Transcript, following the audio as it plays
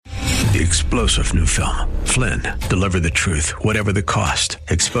The explosive new film, Flynn, Deliver the Truth, Whatever the Cost,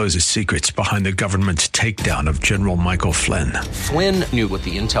 exposes secrets behind the government's takedown of General Michael Flynn. Flynn knew what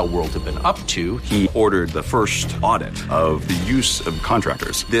the intel world had been up to. He ordered the first audit of the use of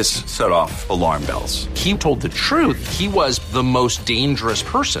contractors. This set off alarm bells. He told the truth. He was the most dangerous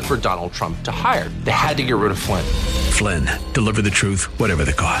person for Donald Trump to hire. They had to get rid of Flynn. Flynn, Deliver the Truth, Whatever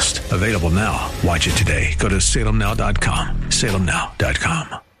the Cost. Available now. Watch it today. Go to salemnow.com.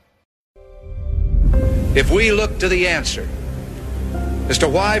 salemnow.com. If we look to the answer as to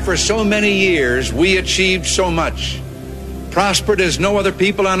why for so many years we achieved so much, prospered as no other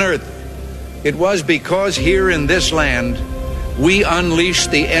people on earth, it was because here in this land we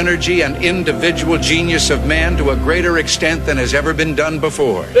unleashed the energy and individual genius of man to a greater extent than has ever been done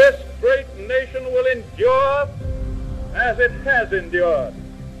before. This great nation will endure as it has endured.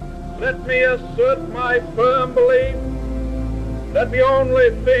 Let me assert my firm belief that the only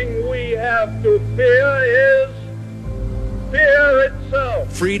thing we have to fear is fear itself.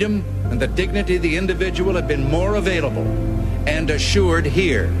 Freedom and the dignity of the individual have been more available and assured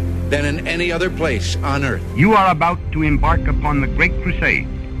here than in any other place on earth. You are about to embark upon the great crusade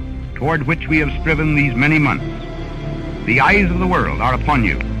toward which we have striven these many months. The eyes of the world are upon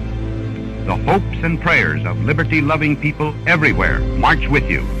you. The hopes and prayers of liberty-loving people everywhere march with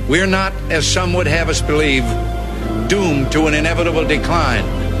you. We're not, as some would have us believe, doomed to an inevitable decline.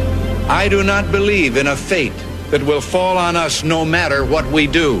 I do not believe in a fate that will fall on us no matter what we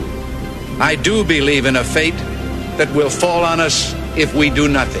do. I do believe in a fate that will fall on us if we do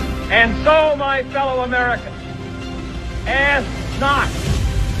nothing. And so, my fellow Americans, ask not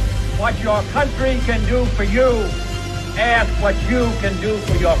what your country can do for you. Ask what you can do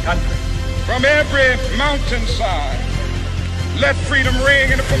for your country. From every mountainside, let freedom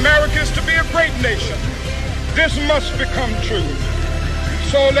ring, and if America is to be a great nation, this must become true.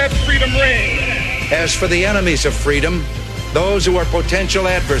 So let freedom ring. As for the enemies of freedom, those who are potential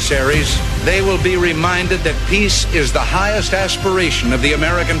adversaries, they will be reminded that peace is the highest aspiration of the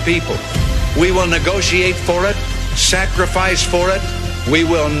American people. We will negotiate for it, sacrifice for it. We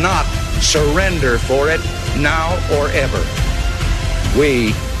will not surrender for it, now or ever.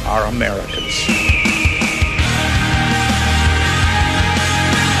 We are Americans.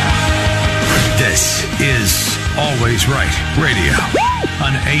 This is Always Right Radio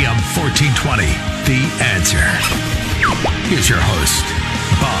on AM 1420. The Answer. Here's your host,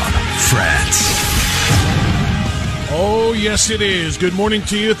 Bob Frantz. Oh, yes, it is. Good morning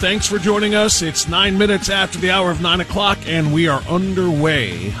to you. Thanks for joining us. It's 9 minutes after the hour of 9 o'clock, and we are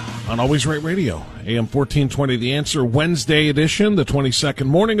underway on Always Right Radio. AM 1420, The Answer, Wednesday edition, the 22nd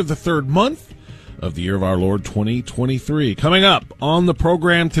morning of the third month of the year of our Lord 2023. Coming up on the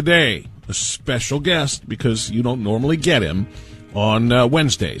program today, a special guest, because you don't normally get him on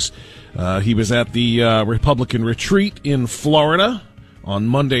Wednesdays. He was at the Republican retreat in Florida on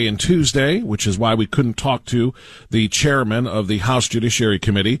Monday and Tuesday, which is why we couldn't talk to the chairman of the House Judiciary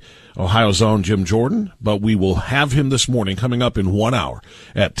Committee, Ohio's own Jim Jordan, but we will have him this morning coming up in 1 hour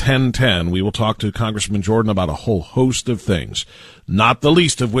at 10:10. We will talk to Congressman Jordan about a whole host of things, not the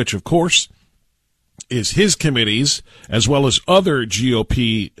least of which, of course, is his committees, as well as other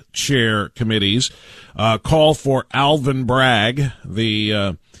GOP chair committees, call for Alvin Bragg,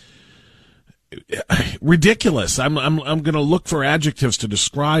 the ridiculous. I'm going to look for adjectives to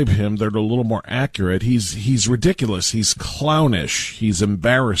describe him that are a little more accurate. He's ridiculous. He's clownish. He's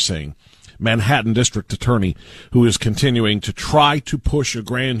embarrassing. Manhattan District Attorney who is continuing to try to push a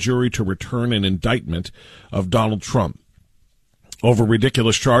grand jury to return an indictment of Donald Trump over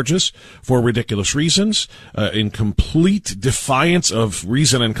ridiculous charges for ridiculous reasons, in complete defiance of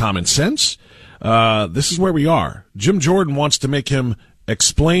reason and common sense. This is where we are. Jim Jordan wants to make him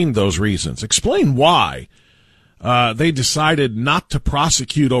explain those reasons. Explain why they decided not to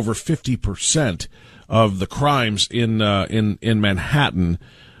prosecute over 50% of the crimes in Manhattan,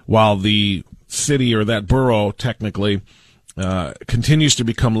 while the city, or that borough technically, continues to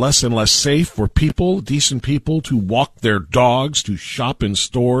become less and less safe for people, decent people, to walk their dogs, to shop in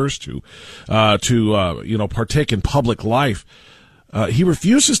stores, to partake in public life. He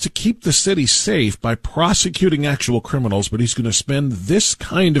refuses to keep the city safe by prosecuting actual criminals, but he's going to spend this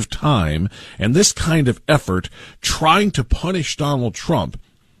kind of time and this kind of effort trying to punish Donald Trump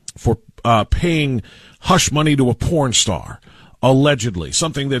for paying hush money to a porn star, allegedly,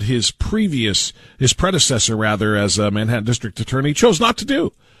 something that his predecessor, as a Manhattan District Attorney, chose not to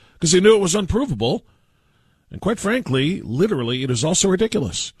do because he knew it was unprovable. And quite frankly, literally, it is also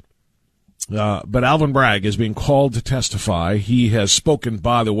ridiculous. But Alvin Bragg is being called to testify. He has spoken,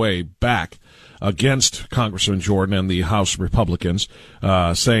 by the way, back against Congressman Jordan and the House Republicans,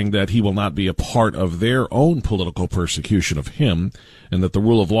 saying that he will not be a part of their own political persecution of him, and that the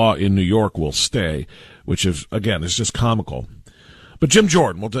rule of law in New York will stay, which is, again, is just comical. But Jim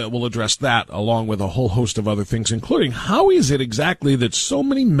Jordan will address that along with a whole host of other things, including how is it exactly that so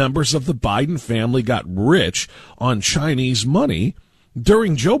many members of the Biden family got rich on Chinese money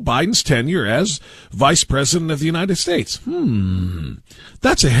during Joe Biden's tenure as Vice President of the United States?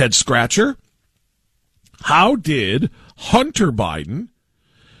 That's a head scratcher. How did Hunter Biden,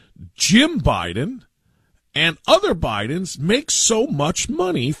 Jim Biden, and other Bidens make so much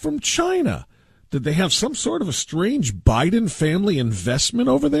money from China? Did they have some sort of a strange Biden family investment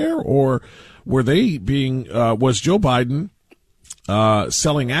over there? Or were they was Joe Biden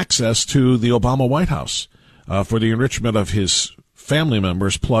selling access to the Obama White House for the enrichment of his family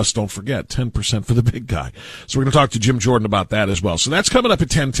members, plus, don't forget, 10% for the big guy? So we're going to talk to Jim Jordan about that as well. So that's coming up at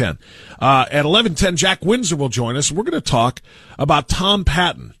 10:10. At 11:10, Jack Windsor will join us. We're going to talk about Tom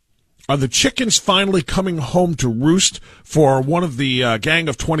Patton. Are the chickens finally coming home to roost for one of the Gang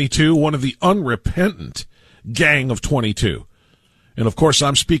of 22, one of the unrepentant Gang of 22? And, of course,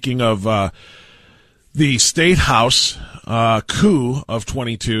 I'm speaking of the State House coup of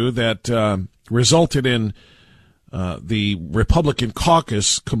 22 that resulted in the Republican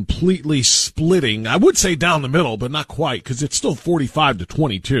caucus completely splitting. I would say down the middle, but not quite, because it's still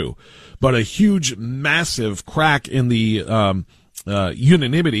 45-22. But a huge, massive crack in the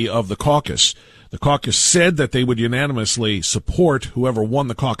unanimity of the caucus. The caucus said that they would unanimously support whoever won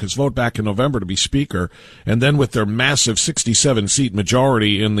the caucus vote back in November to be Speaker, and then with their massive 67-seat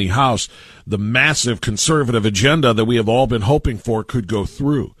majority in the House, the massive conservative agenda that we have all been hoping for could go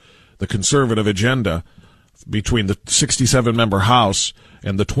through. The conservative agenda between the 67-member House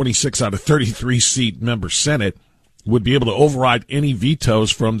and the 26 out of 33-seat member Senate would be able to override any vetoes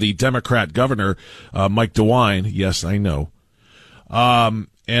from the Democrat governor, Mike DeWine. Yes, I know.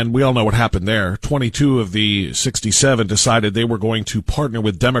 And we all know what happened there. 22 of the 67 decided they were going to partner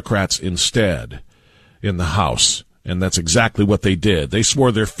with Democrats instead in the House. And that's exactly what they did. They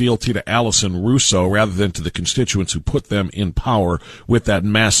swore their fealty to Allison Russo rather than to the constituents who put them in power with that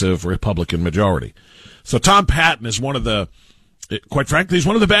massive Republican majority. So Tom Patton is one of the, quite frankly, he's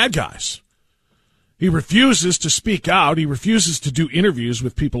one of the bad guys. He refuses to speak out. He refuses to do interviews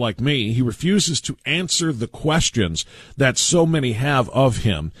with people like me. He refuses to answer the questions that so many have of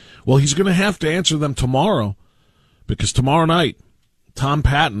him. Well, he's going to have to answer them tomorrow, because tomorrow night, Tom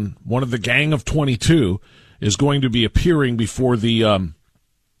Patton, one of the Gang of 22, is going to be appearing before the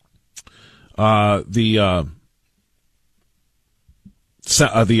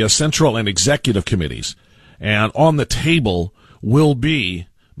Central and Executive Committees. And on the table will be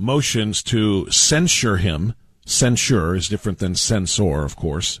motions to censure him. Censure is different than censor, of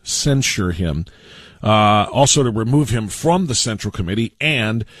course. Censure him. Also to remove him from the Central Committee,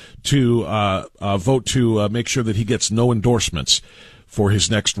 and to vote to make sure that he gets no endorsements for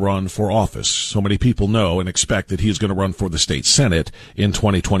his next run for office. So many people know and expect that he's going to run for the state Senate in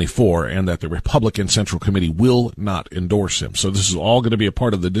 2024, and that the Republican Central Committee will not endorse him. So this is all going to be a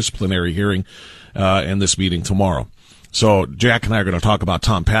part of the disciplinary hearing and this meeting tomorrow. So Jack and I are going to talk about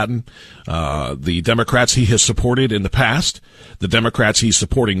Tom Patton, the Democrats he has supported in the past, the Democrats he's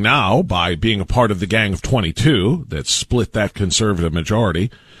supporting now by being a part of the Gang of 22 that split that conservative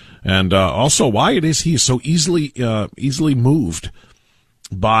majority, and also why it is he is so easily moved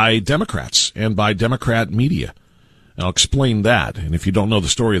by Democrats and by Democrat media. And I'll explain that. And if you don't know the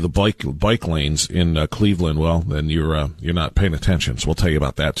story of the bike lanes in Cleveland, well, then you're not paying attention. So we'll tell you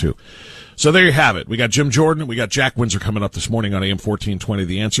about that too. So there you have it. We got Jim Jordan. We got Jack Windsor coming up this morning on AM 1420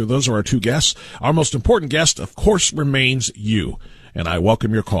 The Answer. Those are our two guests. Our most important guest, of course, remains you. And I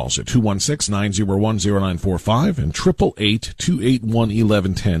welcome your calls at 216-901-0945 and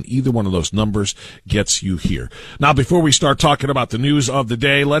 888-281-1110. Either one of those numbers gets you here. Now, before we start talking about the news of the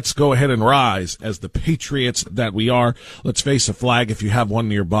day, let's go ahead and rise as the patriots that we are. Let's face a flag if you have one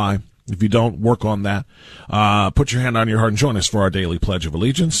nearby. If you don't, work on that. Put your hand on your heart and join us for our daily Pledge of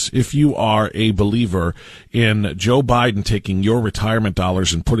Allegiance. If you are a believer in Joe Biden taking your retirement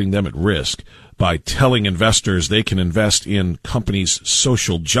dollars and putting them at risk by telling investors they can invest in companies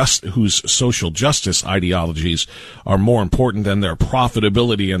whose social justice ideologies are more important than their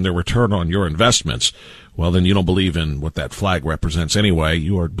profitability and their return on your investments, well, then you don't believe in what that flag represents anyway.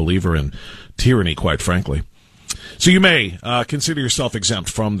 You are a believer in tyranny, quite frankly. So you may consider yourself exempt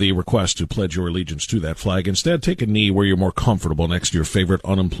from the request to pledge your allegiance to that flag. Instead, take a knee where you're more comfortable next to your favorite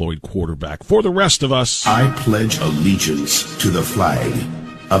unemployed quarterback. For the rest of us, I pledge allegiance to the flag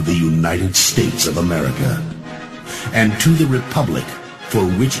of the United States of America and to the republic for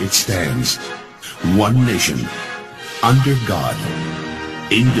which it stands, one nation, under God,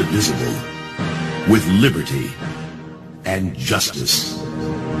 indivisible, with liberty and justice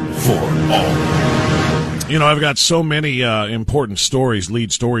for all. You know, I've got so many important stories,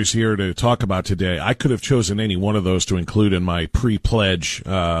 lead stories here to talk about today. I could have chosen any one of those to include in my pre-pledge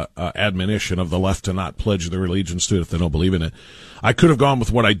admonition of the left to not pledge their allegiance to it if they don't believe in it. I could have gone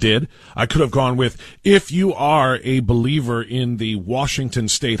with what I did. I could have gone with, if you are a believer in the Washington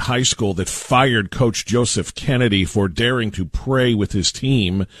State High School that fired Coach Joseph Kennedy for daring to pray with his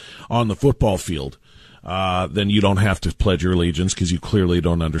team on the football field, then you don't have to pledge your allegiance because you clearly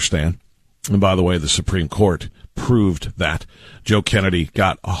don't understand. And by the way, the Supreme Court proved that Joe Kennedy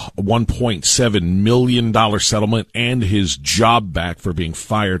got a $1.7 million settlement and his job back for being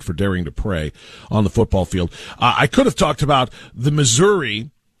fired for daring to pray on the football field. I could have talked about the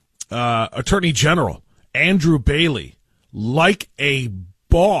Missouri Attorney General, Andrew Bailey, like a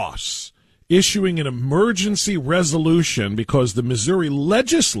boss, issuing an emergency resolution because the Missouri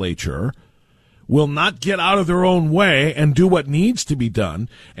legislature will not get out of their own way and do what needs to be done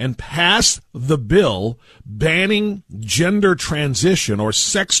and pass the bill banning gender transition or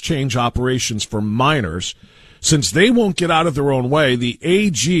sex change operations for minors. Since they won't get out of their own way, the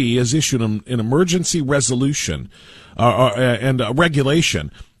AG has issued an emergency resolution and a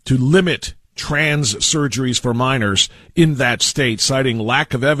regulation to limit trans surgeries for minors in that state, citing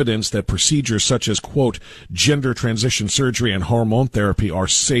lack of evidence that procedures such as, quote, gender transition surgery and hormone therapy are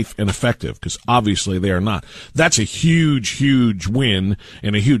safe and effective, because obviously they are not. That's a huge, huge win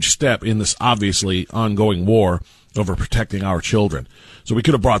and a huge step in this obviously ongoing war over protecting our children. So we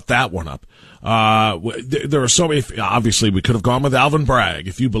could have brought that one up. There are so many. Obviously, we could have gone with Alvin Bragg.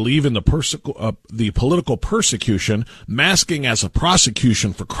 If you believe in the political persecution masking as a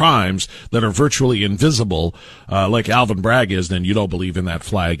prosecution for crimes that are virtually invisible, like Alvin Bragg is, then you don't believe in that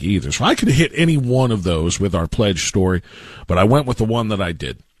flag either. So I could have hit any one of those with our pledge story, but I went with the one that I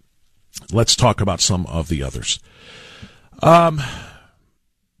did. Let's talk about some of the others. Alvin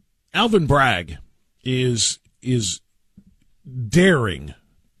Bragg is daring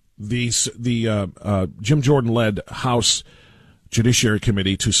the Jim Jordan-led House Judiciary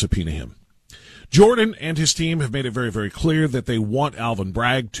Committee to subpoena him. Jordan and his team have made it very, very clear that they want Alvin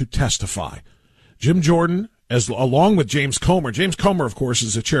Bragg to testify. Jim Jordan, along with James Comer. James Comer, of course,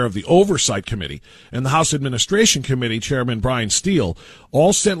 is the chair of the Oversight Committee, and the House Administration Committee Chairman Brian Steele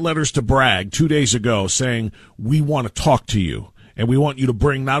all sent letters to Bragg 2 days ago saying, we want to talk to you. And we want you to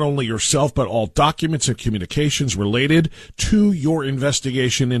bring not only yourself, but all documents and communications related to your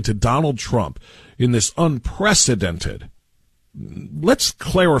investigation into Donald Trump in this unprecedented. Let's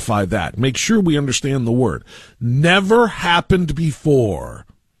clarify that. Make sure we understand the word. Never happened before.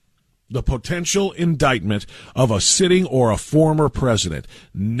 The potential indictment of a sitting or a former president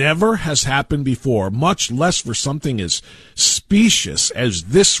never has happened before, much less for something as specious as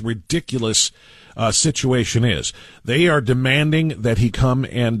this ridiculous situation is. They are demanding that he come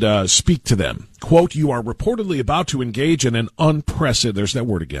and speak to them. Quote, you are reportedly about to engage in an there's that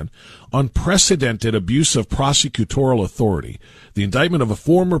word again, unprecedented abuse of prosecutorial authority. The indictment of a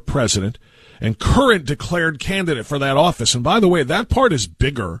former president and current declared candidate for that office. And by the way, that part is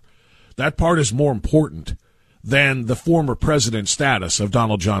bigger. That part is more important than the former president status of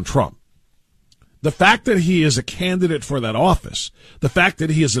Donald John Trump. The fact that he is a candidate for that office, the fact that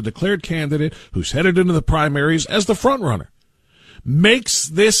he is a declared candidate who's headed into the primaries as the front runner, makes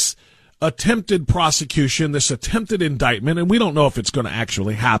this attempted prosecution, this attempted indictment, and we don't know if it's going to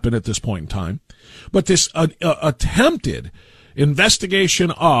actually happen at this point in time, but this attempted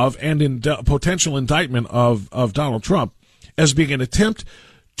investigation of and potential indictment of Donald Trump as being an attempt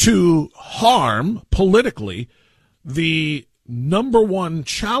to harm politically the number one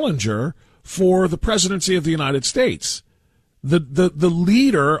challenger for the presidency of the United States, the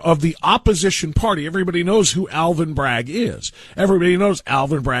leader of the opposition party. Everybody knows who Alvin Bragg is. Everybody knows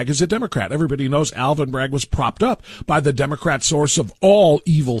Alvin Bragg is a Democrat. Everybody knows Alvin Bragg was propped up by the Democrat source of all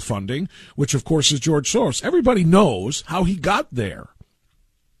evil funding, which of course is George Soros. Everybody knows how he got there.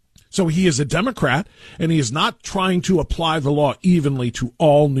 So he is a Democrat, and he is not trying to apply the law evenly to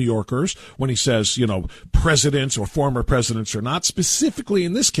all New Yorkers when he says, presidents or former presidents or not. Specifically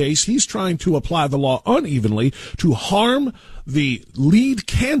in this case, he's trying to apply the law unevenly to harm the lead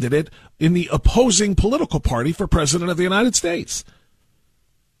candidate in the opposing political party for president of the United States.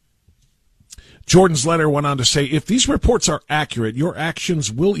 Jordan's letter went on to say, if these reports are accurate, your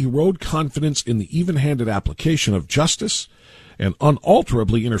actions will erode confidence in the even-handed application of justice and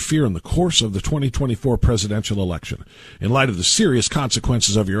unalterably interfere in the course of the 2024 presidential election. In light of the serious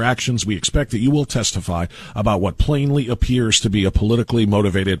consequences of your actions, we expect that you will testify about what plainly appears to be a politically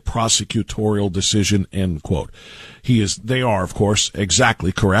motivated prosecutorial decision, end quote. They are, of course,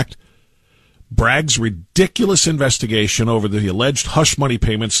 exactly correct. Bragg's ridiculous investigation over the alleged hush money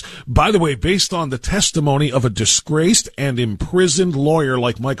payments, by the way, based on the testimony of a disgraced and imprisoned lawyer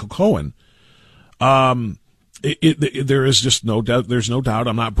like Michael Cohen, there is just no doubt. There's no doubt.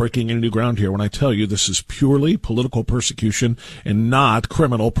 I'm not breaking any new ground here when I tell you this is purely political persecution and not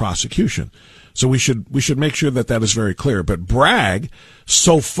criminal prosecution. So we should make sure that is very clear. But Bragg,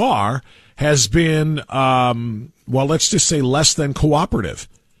 so far, has been, let's just say less than cooperative.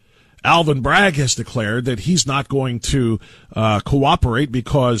 Alvin Bragg has declared that he's not going to cooperate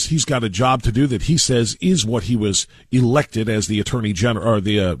because he's got a job to do that he says is what he was elected as the attorney general or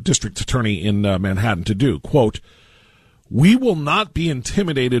the district attorney in Manhattan to do. Quote, "We will not be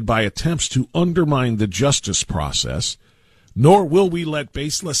intimidated by attempts to undermine the justice process, nor will we let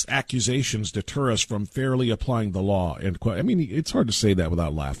baseless accusations deter us from fairly applying the law." End quote. I mean, it's hard to say that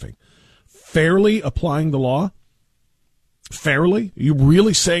without laughing. Fairly applying the law? Fairly? Are you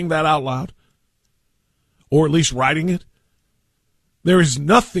really saying that out loud? Or at least writing it? There is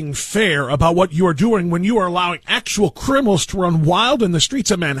nothing fair about what you are doing when you are allowing actual criminals to run wild in the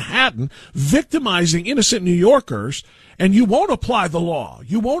streets of Manhattan, victimizing innocent New Yorkers, and you won't apply the law.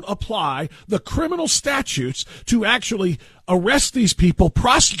 You won't apply the criminal statutes to actually arrest these people,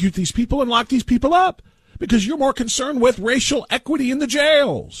 prosecute these people, and lock these people up because you're more concerned with racial equity in the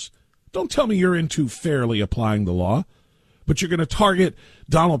jails. Don't tell me you're into fairly applying the law. But you're going to target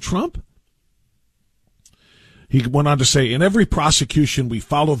Donald Trump? He went on to say, "In every prosecution, we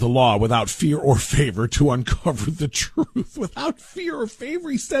follow the law without fear or favor to uncover the truth." Without fear or favor,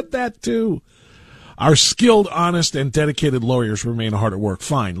 he said that too. "Our skilled, honest, and dedicated lawyers remain hard at work."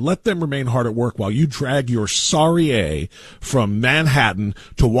 Fine, let them remain hard at work while you drag your sorry A from Manhattan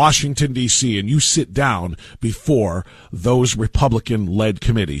to Washington, D.C., and you sit down before those Republican-led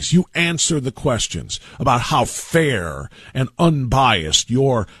committees. You answer the questions about how fair and unbiased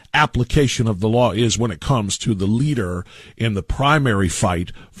your application of the law is when it comes to the leader in the primary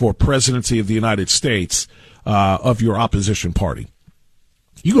fight for presidency of the United States of your opposition party.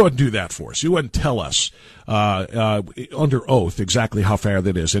 You go ahead and do that for us. You go ahead and tell us under oath exactly how fair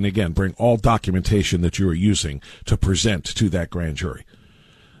that is. And again, bring all documentation that you are using to present to that grand jury.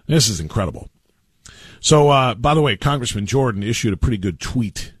 This is incredible. So, by the way, Congressman Jordan issued a pretty good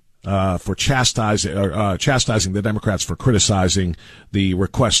tweet for chastising the Democrats for criticizing the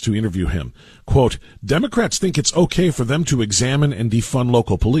request to interview him. Quote, "Democrats think it's okay for them to examine and defund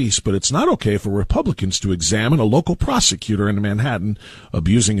local police, but it's not okay for Republicans to examine a local prosecutor in Manhattan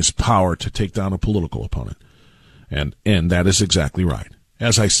abusing his power to take down a political opponent." And that is exactly right.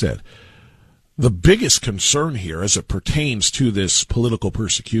 As I said, the biggest concern here as it pertains to this political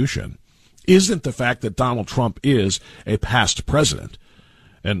persecution isn't the fact that Donald Trump is a past president,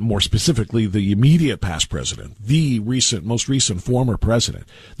 and more specifically, the immediate past president, the most recent former president.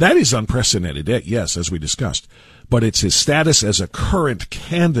 That is unprecedented, yes, as we discussed. But it's his status as a current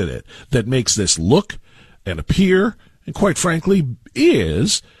candidate that makes this look and appear, and quite frankly,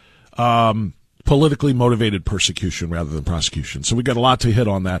 is politically motivated persecution rather than prosecution. So we got a lot to hit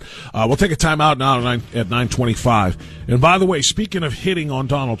on that. We'll take a time out now at 9:25. And by the way, speaking of hitting on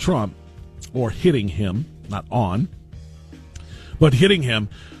Donald Trump, or hitting him, not on, but hitting him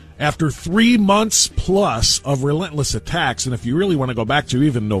after 3 months plus of relentless attacks. And if you really want to go back to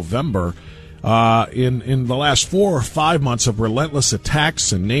even November, in the last 4 or 5 months of relentless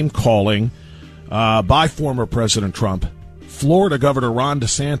attacks and name-calling by former President Trump, Florida Governor Ron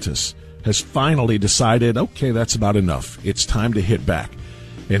DeSantis has finally decided, okay, that's about enough. It's time to hit back.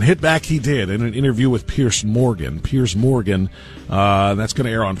 And hit back he did in an interview with Piers Morgan. Piers Morgan, that's going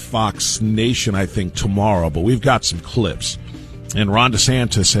to air on Fox Nation, I think, tomorrow. But we've got some clips. And Ron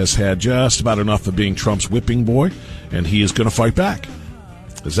DeSantis has had just about enough of being Trump's whipping boy, and he is going to fight back.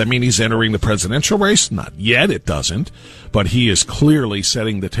 Does that mean he's entering the presidential race? Not yet, it doesn't. But he is clearly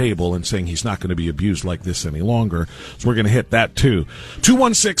setting the table and saying he's not going to be abused like this any longer. So we're going to hit that, too.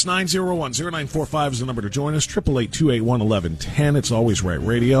 216-901-0945 is the number to join us. 888-281-1110. It's Always Right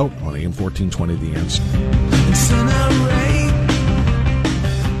Radio on AM 1420, The Answer.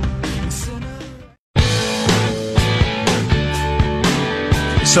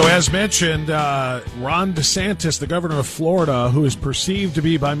 So as mentioned, Ron DeSantis, the governor of Florida, who is perceived to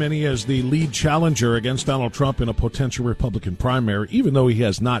be by many as the lead challenger against Donald Trump in a potential Republican primary, even though he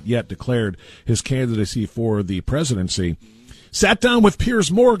has not yet declared his candidacy for the presidency, sat down with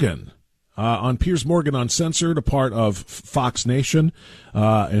Piers Morgan on Piers Morgan Uncensored, a part of Fox Nation,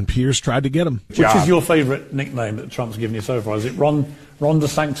 and Piers tried to get him. Which is your favourite nickname that Trump's given you so far? Is it Ron the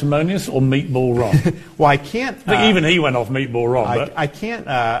Sanctimonious or Meatball Ron? Well, I can't. I think even he went off Meatball Ron. I can't.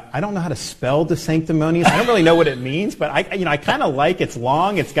 I don't know how to spell the Sanctimonious. I don't really know what it means, but I kind of like it's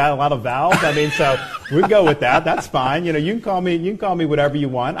long. It's got a lot of vowels. I mean, so we'd go with that. That's fine. You can call me whatever you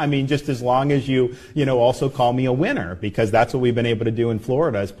want. I mean, just as long as you also call me a winner, because that's what we've been able to do in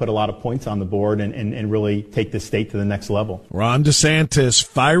Florida, is put a lot of points on the board and really take the state to the next level. Ron DeSantis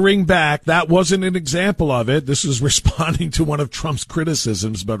firing back. That wasn't an example of it. This is responding to one of Trump's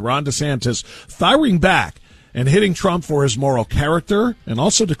criticisms, but Ron DeSantis firing back and hitting Trump for his moral character and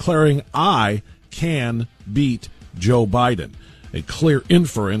also declaring, I can beat Joe Biden. A clear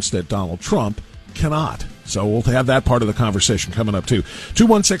inference that Donald Trump cannot. So we'll have that part of the conversation coming up, too.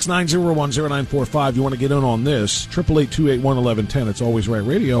 216-901-0945. You want to get in on this? 888-281-1110. It's Always Right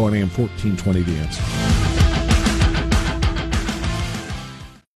Radio on AM 1420 The Answer.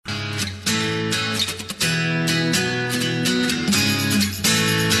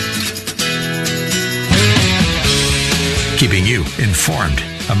 Keeping you informed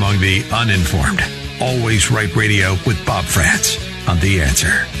among the uninformed. Always Right Radio with Bob Frantz on The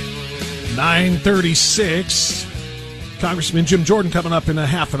Answer. 9:36. Congressman Jim Jordan coming up in a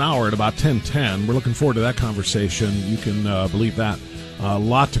half an hour at about 10:10. We're looking forward to that conversation. You can believe that. A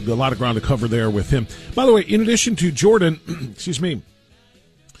lot of ground to cover there with him. By the way, in addition to Jordan,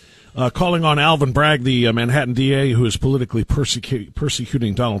 calling on Alvin Bragg, the Manhattan DA who is politically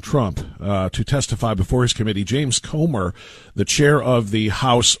persecuting Donald Trump, to testify before his committee, James Comer, the chair of the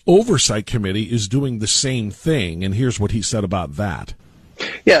House Oversight Committee, is doing the same thing. And here's what he said about that.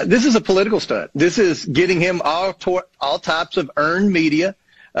 Yeah, this is a political stunt. This is getting him all types of earned media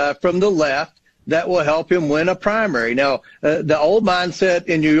from the left that will help him win a primary. Now, the old mindset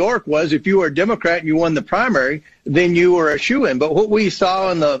in New York was if you were a Democrat and you won the primary, then you were a shoo-in. But what we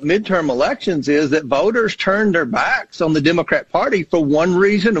saw in the midterm elections is that voters turned their backs on the Democrat Party for one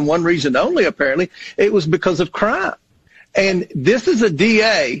reason and one reason only, apparently. It was because of crime. And this is a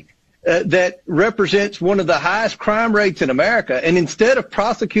DA that represents one of the highest crime rates in America. And instead of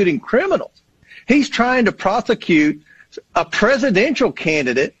prosecuting criminals, he's trying to prosecute a presidential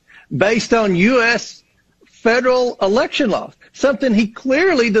candidate based on U.S. federal election laws, something he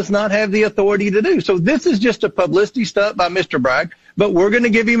clearly does not have the authority to do. So this is just a publicity stunt by Mr. Bragg, but we're going to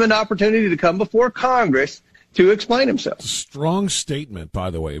give him an opportunity to come before Congress to explain himself. Strong statement, by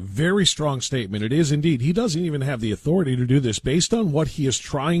the way. Very strong statement. It is indeed. He doesn't even have the authority to do this based on what he is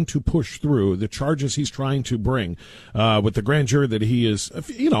trying to push through, the charges he's trying to bring with the grand jury that he is,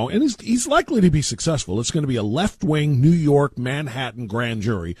 and he's likely to be successful. It's going to be a left-wing New York, Manhattan grand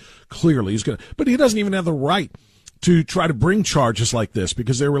jury. Clearly, but he doesn't even have the right to try to bring charges like this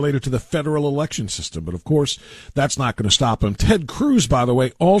because they're related to the federal election system. But, of course, that's not going to stop him. Ted Cruz, by the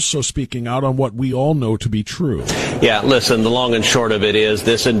way, also speaking out on what we all know to be true. Yeah, listen, the long and short of it is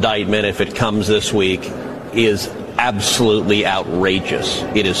this indictment, if it comes this week, is absolutely outrageous.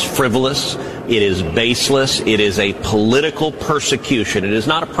 It is frivolous. It is baseless. It is a political persecution. It is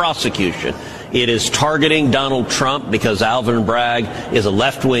not a prosecution. It is targeting Donald Trump because Alvin Bragg is a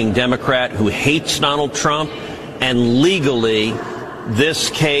left-wing Democrat who hates Donald Trump. And legally, this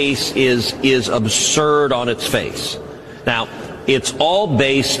case is absurd on its face. Now, it's all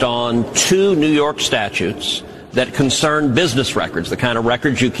based on two New York statutes that concern business records, the kind of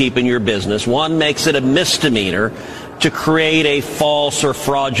records you keep in your business. One makes it a misdemeanor to create a false or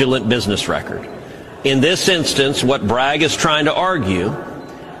fraudulent business record. In this instance, what Bragg is trying to argue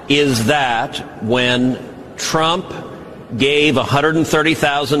is that when Trump gave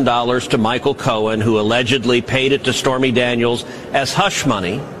 $130,000 to Michael Cohen, who allegedly paid it to Stormy Daniels as hush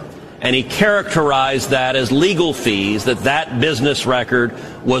money, and he characterized that as legal fees, that business record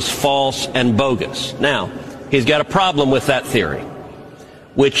was false and bogus. Now, he's got a problem with that theory,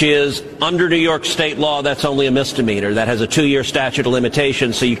 which is under New York state law, that's only a misdemeanor. That has a 2-year statute of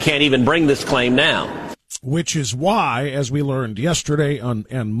limitations, so you can't even bring this claim now. Which is why, as we learned yesterday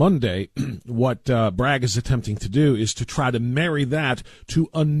and Monday, what Bragg is attempting to do is to try to marry that to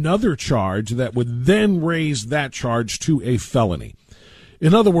another charge that would then raise that charge to a felony.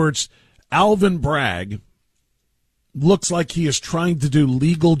 In other words, Alvin Bragg looks like he is trying to do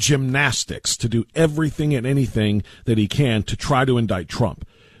legal gymnastics, to do everything and anything that he can to try to indict Trump.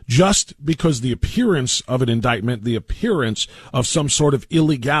 Just because the appearance of an indictment, the appearance of some sort of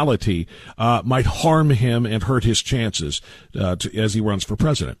illegality might harm him and hurt his chances as he runs for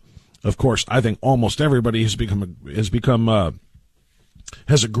president. Of course, I think almost everybody has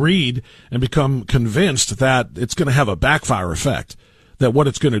agreed and become convinced that it's going to have a backfire effect, that what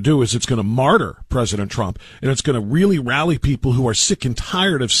it's going to do is it's going to martyr President Trump, and it's going to really rally people who are sick and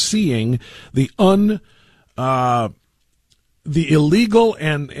tired of seeing the illegal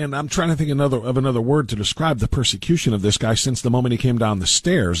and I'm trying to think of another word to describe the persecution of this guy since the moment he came down the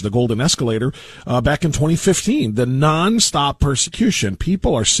stairs, the golden escalator, back in 2015. The nonstop persecution.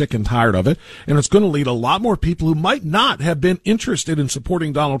 People are sick and tired of it, and it's going to lead a lot more people who might not have been interested in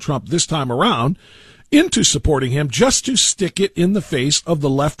supporting Donald Trump this time around into supporting him, just to stick it in the face of the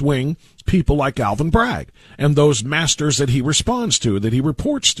left-wing people like Alvin Bragg and those masters that he responds to, that he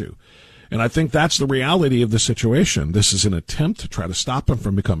reports to. And I think that's the reality of the situation. This is an attempt to try to stop him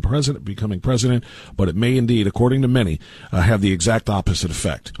from becoming president, but it may indeed, according to many, have the exact opposite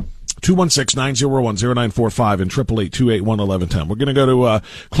effect. 216-901-0945 and 888-281-1110. We're going to go to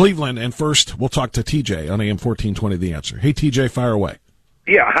Cleveland, and first we'll talk to TJ on AM 1420 The Answer. Hey, TJ, fire away.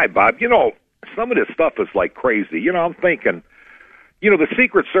 Yeah, hi, Bob. Some of this stuff is like crazy. I'm thinking, the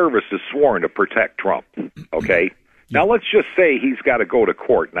Secret Service is sworn to protect Trump, okay? Now, let's just say he's got to go to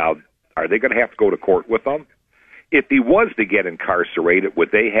court. Now, are they going to have to go to court with him? If he was to get incarcerated,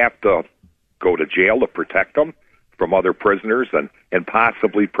 would they have to go to jail to protect him from other prisoners and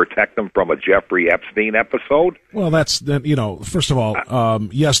possibly protect them from a Jeffrey Epstein episode? Well, first of all,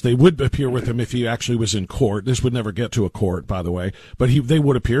 yes, they would appear with him if he actually was in court. This would never get to a court, by the way, but they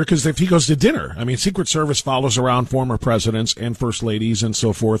would appear, because if he goes to dinner, Secret Service follows around former presidents and first ladies and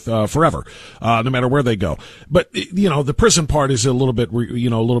so forth forever, no matter where they go. But the prison part is a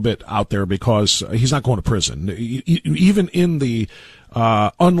little bit out there, because he's not going to prison. Even in the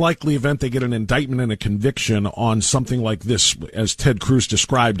unlikely event they get an indictment and a conviction on something like this, as Ted Cruz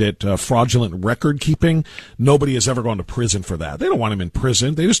described it, fraudulent record keeping, nobody has ever gone to prison for that. They don't want him in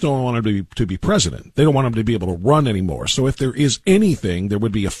prison. They just don't want him to be president. They don't want him to be able to run anymore. So if there is anything, there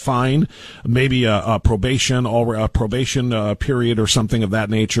would be a fine, maybe a probation period or something of that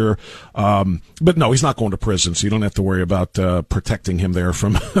nature. But no, he's not going to prison, so you don't have to worry about protecting him there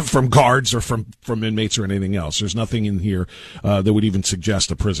from from guards or from inmates or anything else. There's nothing in here that would even suggest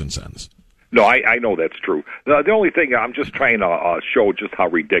a prison sentence. No, I know that's true. The only thing, I'm just trying to show just how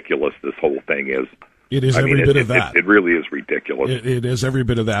ridiculous this whole thing is. It is every bit of that. It really is ridiculous. It is every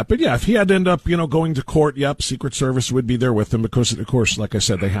bit of that. But yeah, if he had to end up, going to court, yep, Secret Service would be there with him, because, of course, like I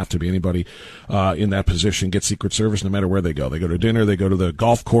said, they have to be. Anybody in that position gets Secret Service no matter where they go. They go to dinner, they go to the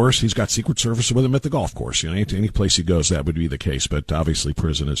golf course. He's got Secret Service with him at the golf course. Any place he goes, that would be the case. But obviously,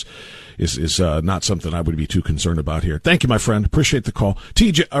 prison is not something I would be too concerned about here. Thank you, my friend. Appreciate the call.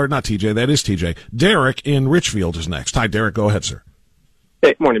 Not TJ, that is TJ. Derek in Richfield is next. Hi, Derek. Go ahead, sir.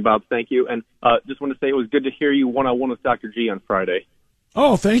 Hey, morning, Bob. Thank you. And just want to say it was good to hear you one-on-one with Dr. G on Friday.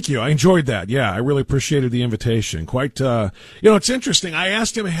 Oh, thank you. I enjoyed that. Yeah, I really appreciated the invitation. Quite, it's interesting. I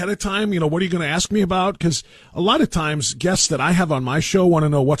asked him ahead of time, what are you going to ask me about? Because a lot of times guests that I have on my show want to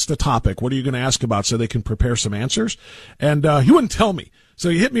know what's the topic. What are you going to ask about, so they can prepare some answers? And he wouldn't tell me. So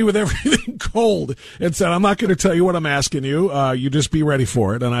he hit me with everything cold and said, I'm not going to tell you what I'm asking you. You just be ready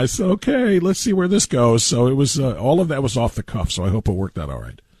for it. And I said, okay, let's see where this goes. So it was all of that was off the cuff. So I hope it worked out all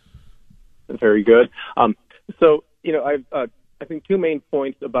right. Very good. I think two main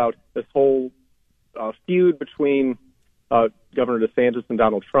points about this whole feud between Governor DeSantis and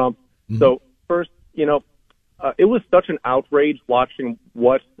Donald Trump. Mm-hmm. So first, it was such an outrage watching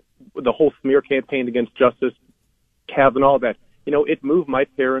what the whole smear campaign against Justice Kavanaugh that, it moved my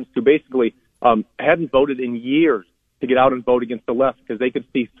parents, who basically hadn't voted in years, to get out and vote against the left, because they could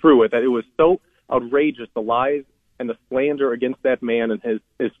see through it, that it was so outrageous, the lies and the slander against that man and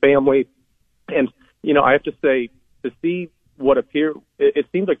his family. And, I have to say, to see what it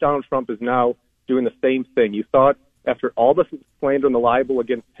seems like Donald Trump is now doing the same thing. You thought, after all the slander and the libel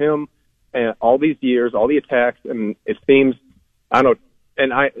against him, and all these years, all the attacks, and it seems, as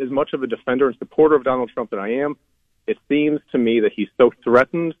much of a defender and supporter of Donald Trump that I am, it seems to me that he's so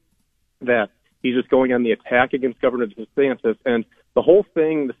threatened that he's just going on the attack against Governor DeSantis. And the whole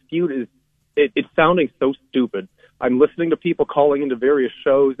thing, the feud, it's sounding so stupid. I'm listening to people calling into various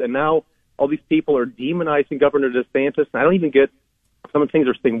shows, and now all these people are demonizing Governor DeSantis. And I don't even get, some of the things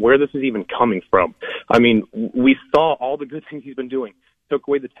they're saying, where this is even coming from. We saw all the good things he's been doing. Took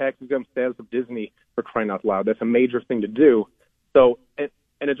away the tax-exempt status of Disney, for crying out loud. That's a major thing to do. So, and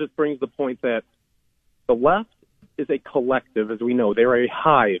it just brings the point that the left is a collective, as we know. They're a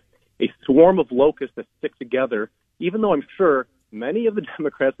hive, a swarm of locusts that stick together, even though I'm sure many of the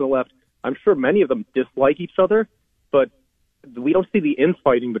Democrats on the left, I'm sure many of them dislike each other, but we don't see the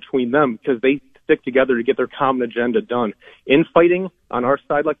infighting between them, because they stick together to get their common agenda done. Infighting on our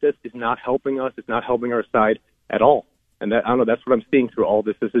side like this is not helping us. It's not helping our side at all. And that, I don't know, that's what I'm seeing through all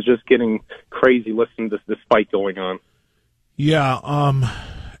this. This is just getting crazy listening to this fight going on. Yeah,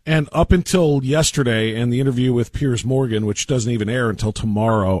 and up until yesterday and the interview with Piers Morgan, which doesn't even air until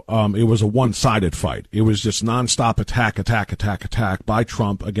tomorrow, it was a one-sided fight. It was just nonstop attack by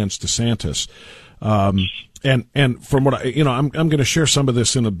Trump against DeSantis. And from what I'm going to share some of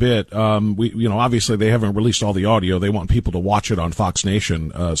this in a bit. Obviously they haven't released all the audio. They want people to watch it on Fox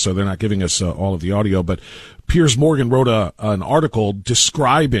Nation, so they're not giving us all of the audio. But Piers Morgan wrote an article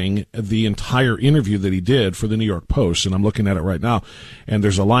describing the entire interview that he did for the New York Post, and I'm looking at it right now. And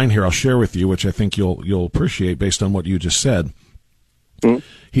there's a line here I'll share with you, which I think you'll appreciate based on what you just said.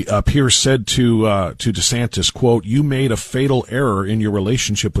 Piers said to DeSantis, quote, "You made a fatal error in your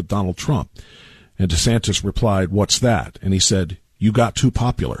relationship with Donald Trump." And DeSantis replied, "What's that?" And he said, "You got too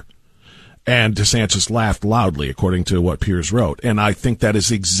popular." And DeSantis laughed loudly, according to what Piers wrote. And I think that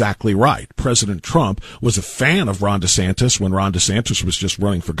is exactly right. President Trump was a fan of Ron DeSantis when Ron DeSantis was just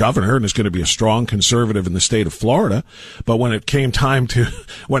running for governor and is going to be a strong conservative in the state of Florida. But when it came time to,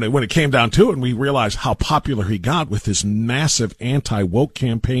 when it came down to it, and we realized how popular he got with his massive anti-woke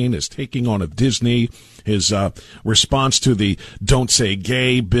campaign, his taking on of Disney, his response to the "Don't Say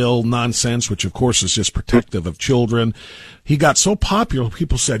Gay" bill nonsense, which of course is just protective of children. He got so popular,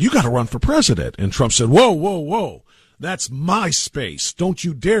 people said, "You got to run for president." And Trump said, whoa, that's my space. Don't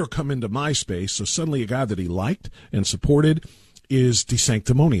you dare come into my space. So suddenly a guy that he liked and supported is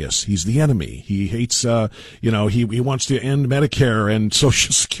desanctimonious. He's the enemy. He hates, he wants to end Medicare and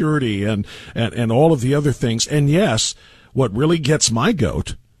Social Security and all of the other things. And yes, what really gets my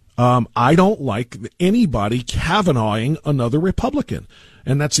goat, I don't like anybody Kavanaughing another Republican.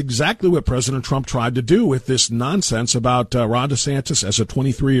 And that's exactly what President Trump tried to do with this nonsense about Ron DeSantis as a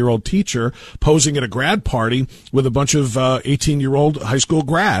 23-year-old teacher posing at a grad party with a bunch of 18-year-old high school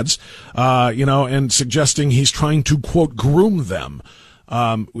grads, and suggesting he's trying to, quote, groom them.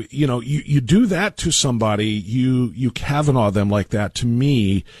 You do that to somebody, you Kavanaugh them like that. To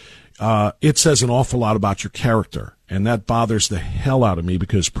me, it says an awful lot about your character. And that bothers the hell out of me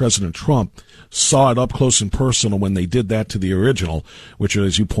because President Trump saw it up close and personal when they did that to the original, which,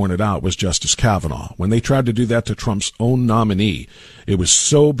 as you pointed out, was Justice Kavanaugh. When they tried to do that to Trump's own nominee, it was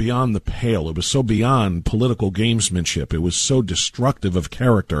so beyond the pale. It was so beyond political gamesmanship. It was so destructive of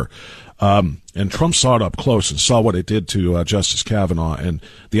character. And Trump saw it up close and saw what it did to Justice Kavanaugh. And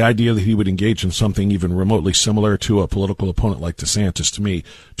the idea that he would engage in something even remotely similar to a political opponent like DeSantis, to me,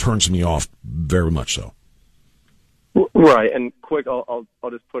 turns me off very much so. Right, and quick, I'll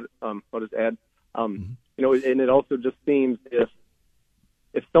just add, and it also just seems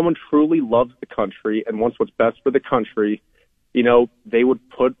if someone truly loves the country and wants what's best for the country, they would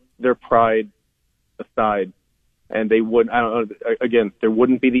put their pride aside, and they would. I don't know. Again, there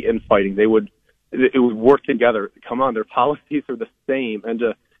wouldn't be the infighting. It would work together. Come on, their policies are the same, and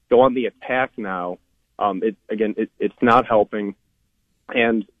to go on the attack now, it's not helping,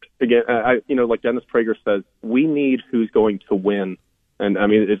 and. Again, like Dennis Prager says, we need who's going to win. And I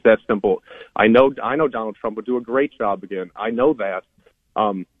mean, it's that simple. I know Donald Trump would do a great job again. I know that.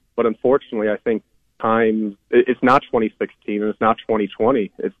 But unfortunately, I think it's not 2016 and it's not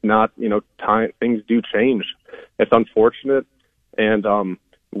 2020. It's not, time, things do change. It's unfortunate. And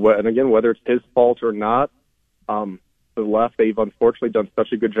again, whether it's his fault or not, the left, they've unfortunately done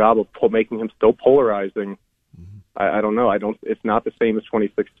such a good job of making him so polarizing. I don't know. It's not the same as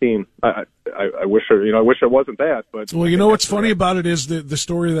 2016. I wish it wasn't that. But well, what's funny about it is the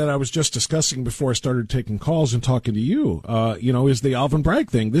story that I was just discussing before I started taking calls and talking to you. Is the Alvin Bragg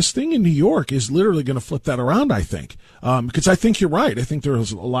thing. This thing in New York is literally going to flip that around. I think because I think you're right. I think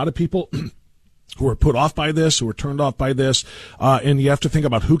there's a lot of people who are put off by this, who are turned off by this, and you have to think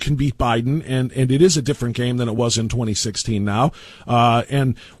about who can beat Biden, and it is a different game than it was in 2016 now.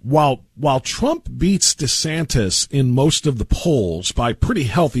 And while Trump beats DeSantis in most of the polls by pretty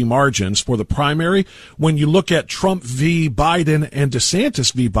healthy margins for the primary, when you look at Trump v. Biden and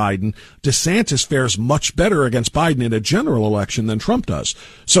DeSantis v. Biden, DeSantis fares much better against Biden in a general election than Trump does.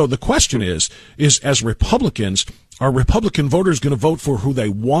 So the question is as Republicans, are Republican voters going to vote for who they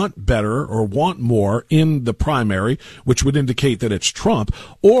want better or want more in the primary, which would indicate that it's Trump,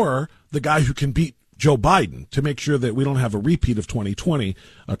 or the guy who can beat Joe Biden to make sure that we don't have a repeat of 2020,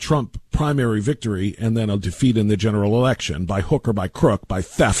 a Trump primary victory, and then a defeat in the general election by hook or by crook, by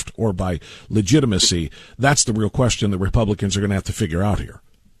theft or by legitimacy? That's the real question that Republicans are going to have to figure out here.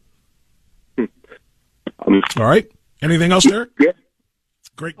 All right. Anything else, Derek? Yeah.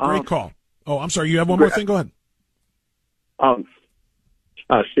 Great call. Oh, I'm sorry. You have one more thing? Go ahead.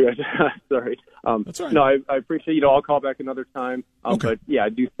 Shoot, sorry. That's all right. No, I appreciate, I'll call back another time. Okay. But yeah, I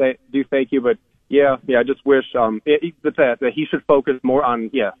do thank you. But yeah, I just wish, that he should focus more on,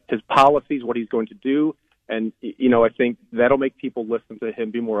 his policies, what he's going to do, And, you know, I think that'll make people listen to him,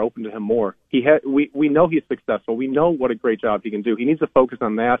 be more open to him more. We know he's successful. We know what a great job he can do. He needs to focus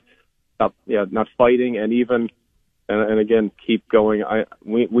on that, not fighting, and even, and again, keep going.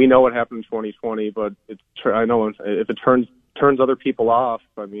 We know what happened in 2020, but I know if it turns other people off,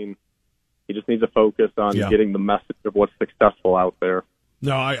 I mean, he just needs to focus on getting the message of what's successful out there.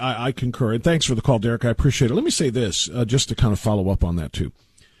 No, I concur. And thanks for the call, Derek. I appreciate it. Let me say this, just to kind of follow up on that, too.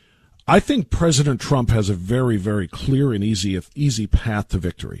 I think President Trump has a very, very clear and easy path to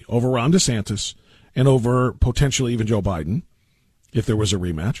victory over Ron DeSantis and over potentially even Joe Biden, if there was a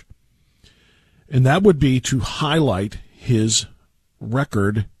rematch. And that would be to highlight his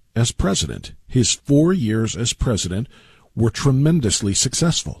record as president. His 4 years as president were tremendously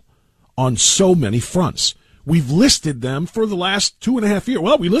successful on so many fronts. We've listed them for the last 2.5 years.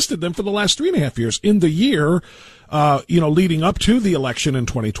 Well, we listed them for the last 3.5 years. In the year, leading up to the election in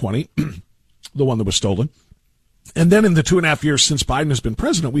 2020, the one that was stolen. And then in the 2.5 years since Biden has been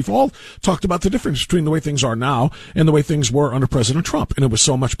president, we've all talked about the difference between the way things are now and the way things were under President Trump. And it was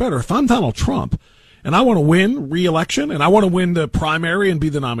so much better. If I'm Donald Trump and I want to win re-election and I want to win the primary and be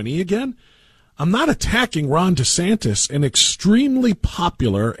the nominee again, I'm not attacking Ron DeSantis, an extremely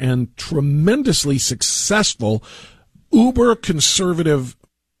popular and tremendously successful uber-conservative.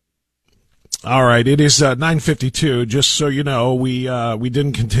 All right, it is 9:52. Just so you know, we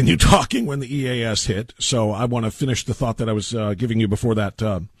didn't continue talking when the EAS hit, so I want to finish the thought that I was giving you before that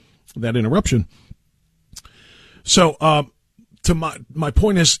interruption. So, to my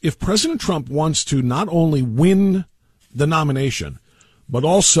point is, if President Trump wants to not only win the nomination, but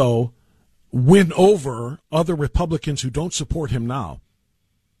also win over other Republicans who don't support him now,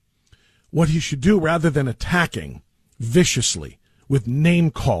 what he should do, rather than attacking viciously with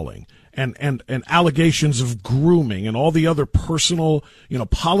name-calling and allegations of grooming and all the other personal,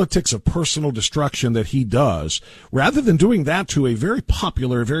 politics of personal destruction that he does, rather than doing that to a very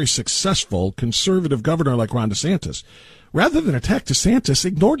popular, very successful conservative governor like Ron DeSantis, rather than attack DeSantis,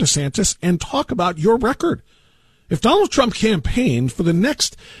 ignore DeSantis and talk about your record. If Donald Trump campaigned for the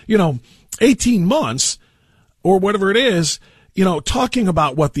next, 18 months or whatever it is, talking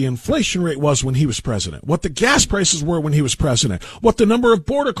about what the inflation rate was when he was president, what the gas prices were when he was president, what the number of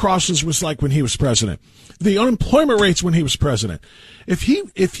border crosses was like when he was president, the unemployment rates when he was president. If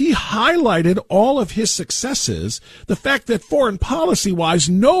he highlighted all of his successes, the fact that foreign policy wise,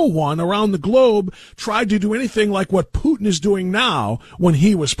 no one around the globe tried to do anything like what Putin is doing now when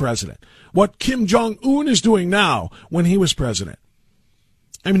he was president, what Kim Jong-un is doing now when he was president.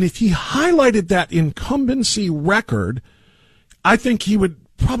 I mean, if he highlighted that incumbency record, I think he would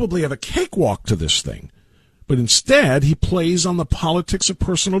probably have a cakewalk to this thing. But instead, he plays on the politics of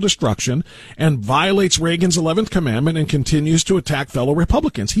personal destruction and violates Reagan's 11th commandment and continues to attack fellow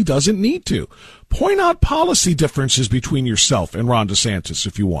Republicans. He doesn't need to. Point out policy differences between yourself and Ron DeSantis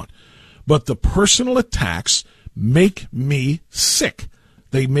if you want. But the personal attacks make me sick.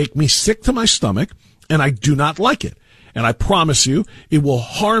 They make me sick to my stomach, and I do not like it. And I promise you, it will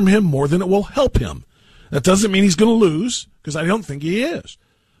harm him more than it will help him. That doesn't mean he's going to lose, because I don't think he is.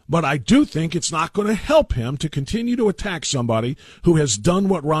 But I do think it's not going to help him to continue to attack somebody who has done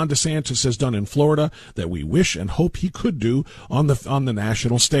what Ron DeSantis has done in Florida that we wish and hope he could do on the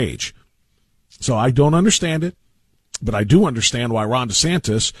national stage. So I don't understand it, but I do understand why Ron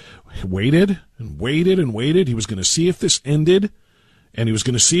DeSantis waited and waited and waited. He was going to see if this ended. And he was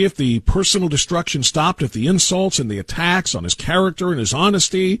going to see if the personal destruction stopped, if the insults and the attacks on his character and his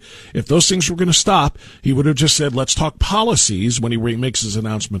honesty, if those things were going to stop, he would have just said, let's talk policies when he makes his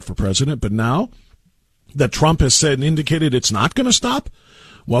announcement for president. But now that Trump has said and indicated it's not going to stop,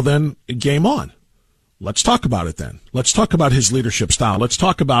 well, then game on. Let's talk about it then. Let's talk about his leadership style. Let's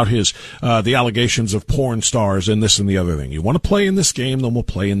talk about his the allegations of porn stars and this and the other thing. You want to play in this game, then we'll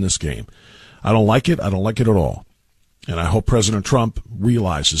play in this game. I don't like it. I don't like it at all. And I hope President Trump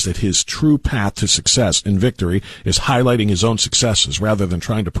realizes that his true path to success and victory is highlighting his own successes rather than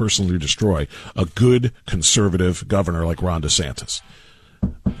trying to personally destroy a good conservative governor like Ron DeSantis.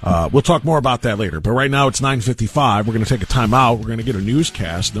 We'll talk more about that later. But right now it's 9:55. We're going to take a time out. We're going to get a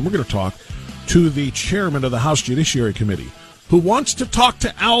newscast. Then we're going to talk to the chairman of the House Judiciary Committee, who wants to talk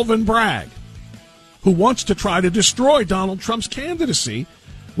to Alvin Bragg, who wants to try to destroy Donald Trump's candidacy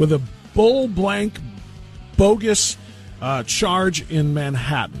with a bull-blank, bogus charge in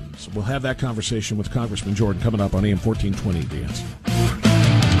Manhattan. So we'll have that conversation with Congressman Jordan coming up on AM 1420, The Answer.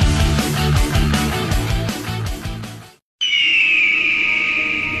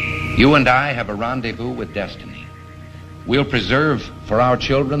 You and I have a rendezvous with destiny. We'll preserve for our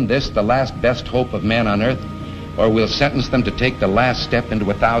children this, the last best hope of man on earth, or we'll sentence them to take the last step into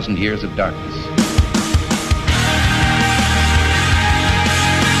 1,000 years of darkness.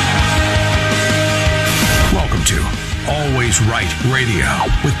 Always Right Radio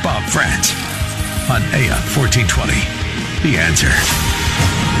with Bob France on AM 1420. The Answer.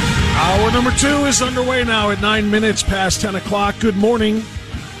 Hour number 2 is underway now at 9 minutes past 10 o'clock. Good morning.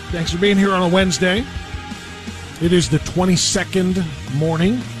 Thanks for being here on a Wednesday. It is the 22nd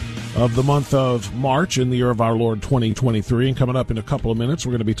morning of the month of March in the year of our Lord 2023. And coming up in a couple of minutes,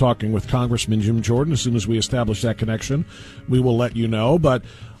 we're going to be talking with Congressman Jim Jordan. As soon as we establish that connection, we will let you know. But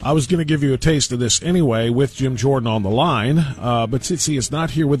I was going to give you a taste of this anyway with Jim Jordan on the line. But since he is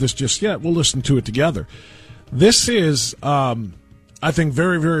not here with us just yet, we'll listen to it together. This is, I think,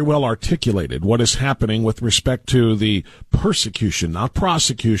 very, very well articulated what is happening with respect to the persecution, not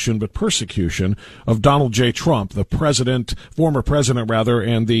prosecution, but persecution of Donald J. Trump, the former president,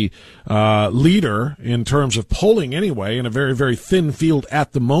 and the leader in terms of polling anyway, in a very, very thin field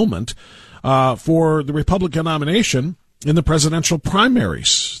at the moment for the Republican nomination in the presidential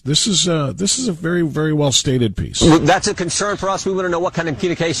primaries. This is a very, very well stated piece. That's a concern for us. We want to know what kind of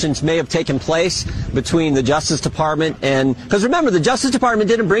communications may have taken place between the Justice Department because remember, the Justice Department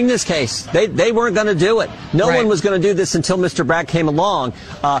didn't bring this case. They weren't going to do it. No one was going to do this until Mr. Bragg came along.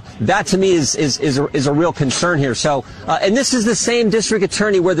 That to me is a real concern here. So, and this is the same district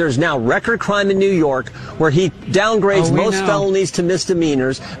attorney where there's now record crime in New York, where he downgrades most felonies to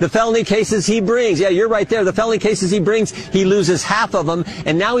misdemeanors. The felony cases he brings, yeah, you're right there. The felony cases he brings, he loses half of them,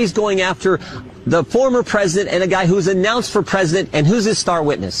 and now he's going after the former president and a guy who's announced for president. And who's his star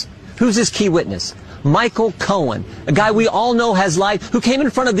witness? Who's his key witness? Michael Cohen, a guy we all know has lied, who came in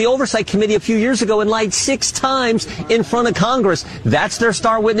front of the Oversight Committee a few years ago and lied 6 times in front of Congress. That's their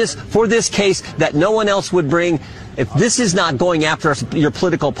star witness for this case that no one else would bring. If this is not going after your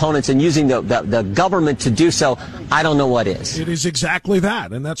political opponents and using the government to do so, I don't know what is. It is exactly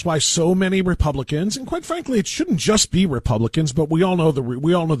that, and that's why so many Republicans, and quite frankly, it shouldn't just be Republicans, but we all know the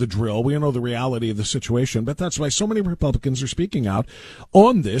drill, we all know the reality of the situation. But that's why so many Republicans are speaking out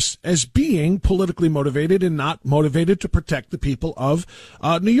on this as being politically motivated and not motivated to protect the people of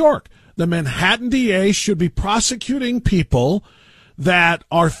New York. The Manhattan DA should be prosecuting people that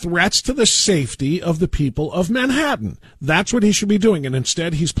are threats to the safety of the people of Manhattan. That's what he should be doing. And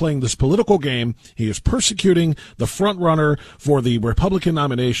instead, he's playing this political game. He is persecuting the front runner for the Republican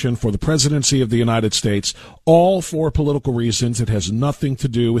nomination for the presidency of the United States, all for political reasons. It has nothing to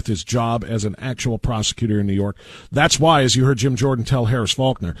do with his job as an actual prosecutor in New York. That's why, as you heard Jim Jordan tell Harris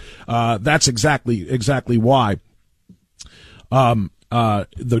Faulkner, that's exactly why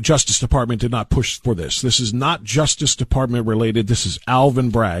the Justice Department did not push for this. This is not Justice Department related. This is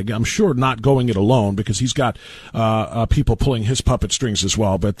Alvin Bragg. I'm sure not going it alone because he's got people pulling his puppet strings as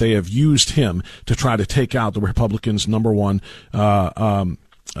well, but they have used him to try to take out the Republicans' number one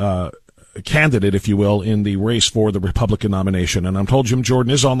candidate, if you will, in the race for the Republican nomination. And I'm told Jim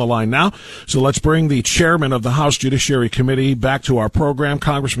Jordan is on the line now. So let's bring the chairman of the House Judiciary Committee back to our program.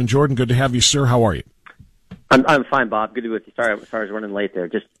 Congressman Jordan, good to have you, sir. How are you? I'm fine, Bob. Good to be with you. Sorry, I was running late there.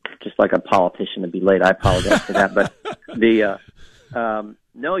 Just like a politician to be late. I apologize for that. But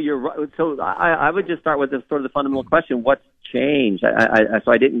no, you're right. So I would just start with the fundamental question: what's changed?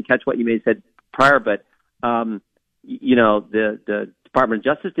 So I didn't catch what you said prior, but the Department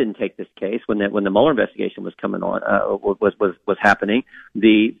of Justice didn't take this case when the Mueller investigation was coming on was happening.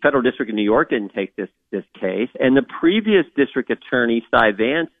 The Federal District of New York didn't take this case, and the previous district attorney, Cy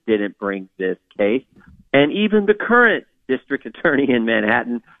Vance, didn't bring this case. And even the current district attorney in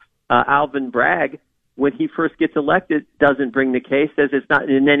Manhattan, Alvin Bragg, when he first gets elected, doesn't bring the case, says it's not,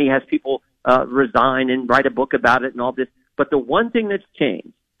 and then he has people resign and write a book about it and all this. But the one thing that's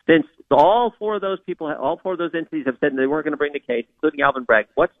changed, since all four of those entities have said they weren't going to bring the case, including Alvin Bragg,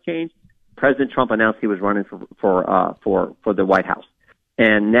 what's changed? President Trump announced he was running for the White House.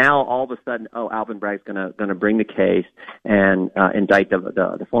 And now all of a sudden, Alvin Bragg's going to bring the case and indict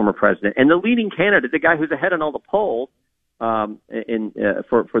the former president and the leading candidate, the guy who's ahead in all the polls for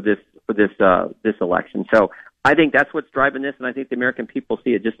this election. So I think that's what's driving this, and I think the American people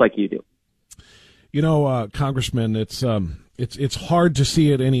see it just like you do. You know, Congressman, it's hard to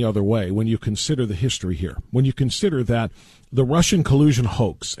see it any other way when you consider the history here. When you consider that the Russian collusion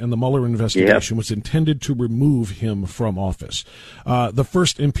hoax and the Mueller investigation was intended to remove him from office. The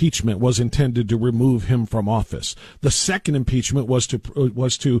first impeachment was intended to remove him from office. The second impeachment was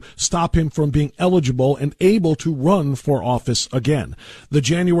to stop him from being eligible and able to run for office again. The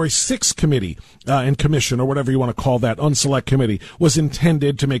January 6th committee and commission, or whatever you want to call that, unselect committee, was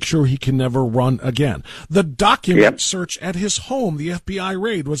intended to make sure he can never run again. The document search at his home, the FBI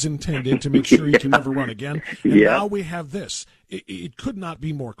raid, was intended to make sure he can never run again. And now we have this. It could not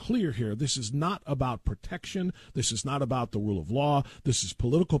be more clear here. This is not about protection. This is not about the rule of law. This is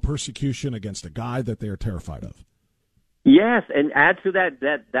political persecution against a guy that they are terrified of. Yes, and add to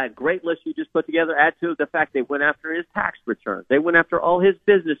that great list you just put together, add to the fact they went after his tax returns. They went after all his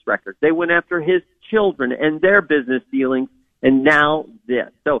business records. They went after his children and their business dealings, and now this.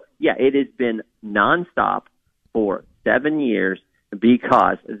 So, yeah, it has been nonstop for 7 years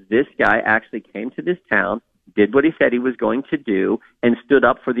because this guy actually came to this town, did what he said he was going to do, and stood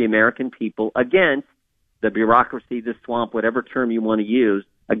up for the American people against the bureaucracy, the swamp, whatever term you want to use,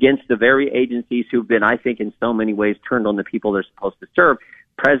 against the very agencies who've been, I think, in so many ways turned on the people they're supposed to serve.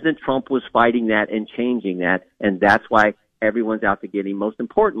 President Trump was fighting that and changing that, and that's why everyone's out to get him, most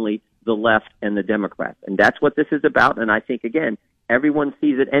importantly, the left and the Democrats. And that's what this is about, and I think, again, everyone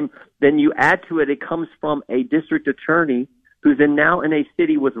sees it. And then you add to it, it comes from a district attorney who's now in a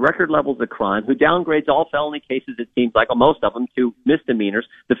city with record levels of crime, who downgrades all felony cases, it seems like, or most of them, to misdemeanors.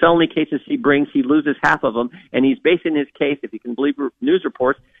 The felony cases he brings, he loses half of them, and he's basing his case, if you can believe news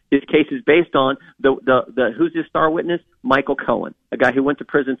reports, his case is based on the who's his star witness? Michael Cohen, a guy who went to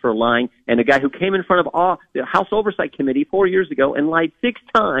prison for lying, and a guy who came in front of the House Oversight Committee 4 years ago and lied 6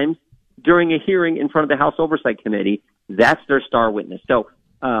 times during a hearing in front of the House Oversight Committee. That's their star witness. So,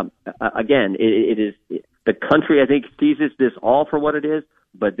 again, it is the country, I think, sees this all for what it is,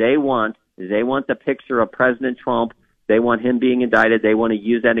 but they want the picture of President Trump. They want him being indicted. They want to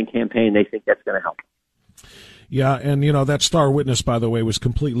use that in campaign. They think that's going to help. Yeah, and, that star witness, by the way, was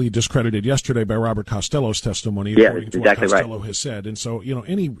completely discredited yesterday by Robert Costello's testimony, yeah, according to exactly what Costello right. has said. And so,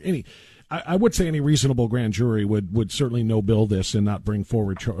 I would say any reasonable grand jury would certainly no-bill this and not bring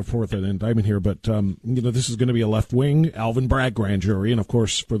forth an indictment here. But, this is going to be a left-wing Alvin Bragg grand jury. And, of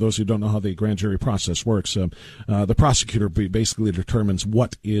course, for those who don't know how the grand jury process works, the prosecutor basically determines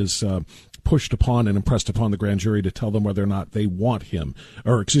what is pushed upon and impressed upon the grand jury to tell them whether or not they want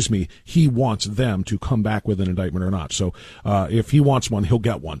he wants them to come back with an indictment or not. So if he wants one, he'll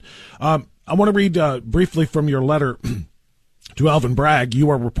get one. I want to read briefly from your letter to Alvin Bragg. You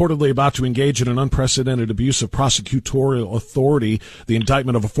are reportedly about to engage in an unprecedented abuse of prosecutorial authority, the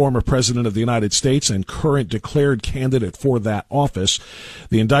indictment of a former president of the United States and current declared candidate for that office.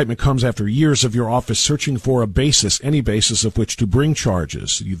 The indictment comes after years of your office searching for any basis of which to bring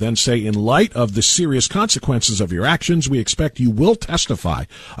charges. You then say, in light of the serious consequences of your actions, we expect you will testify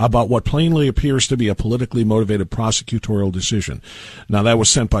about what plainly appears to be a politically motivated prosecutorial decision. Now, that was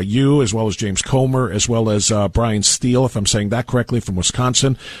sent by you, as well as James Comer, as well as Brian Steele, if I'm saying that correctly, from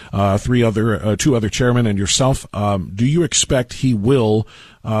Wisconsin, two other chairmen, and yourself. Do you expect he will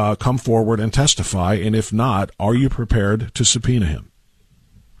come forward and testify? And if not, are you prepared to subpoena him?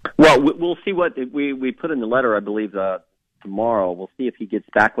 Well, we'll see what we put in the letter, I believe, tomorrow. We'll see if he gets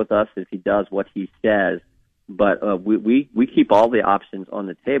back with us, if he does what he says. But we keep all the options on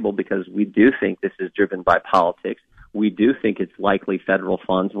the table because we do think this is driven by politics. We do think it's likely federal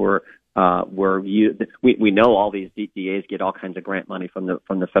funds were used. We know all these DAs get all kinds of grant money from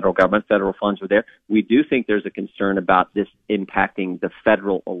the federal government. Federal funds were there. We do think there's a concern about this impacting the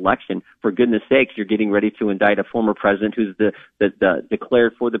federal election. For goodness sakes, you're getting ready to indict a former president who's the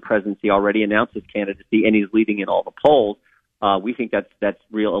declared for the presidency, already announced his candidacy, and he's leading in all the polls. We think that's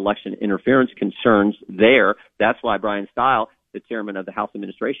real election interference concerns there. That's why Brian Steele, the chairman of the House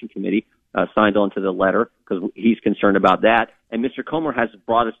Administration Committee, signed on to the letter because he's concerned about that. And Mr. Comer has the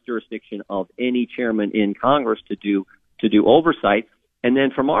broadest jurisdiction of any chairman in Congress to do oversight. And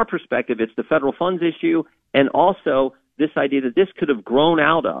then from our perspective, it's the federal funds issue and also this idea that this could have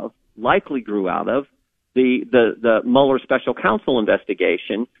likely grew out of the Mueller special counsel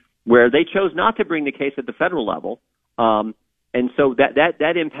investigation, where they chose not to bring the case at the federal level. And so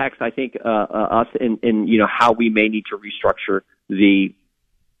that impacts, I think, us in how we may need to restructure the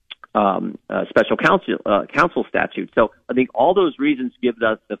special counsel statute. So I think all those reasons give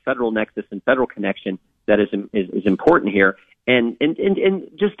us the federal nexus and federal connection that is important here. And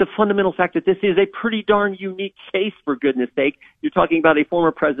just the fundamental fact that this is a pretty darn unique case, for goodness sake. You're talking about a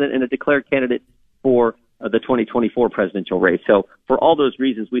former president and a declared candidate for the 2024 presidential race. So for all those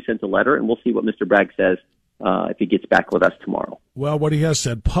reasons, we sent a letter, and we'll see what Mr. Bragg says if he gets back with us tomorrow. Well, what he has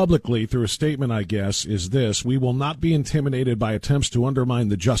said publicly through a statement, I guess, is this: we will not be intimidated by attempts to undermine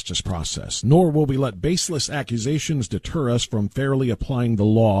the justice process, nor will we let baseless accusations deter us from fairly applying the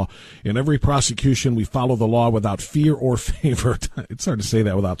law. In every prosecution, we follow the law without fear or favor. It's hard to say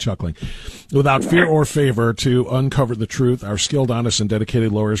that without chuckling. Without fear or favor to uncover the truth. Our skilled, honest, and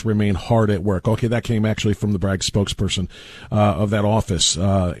dedicated lawyers remain hard at work. Okay, that came actually from the Bragg spokesperson of that office.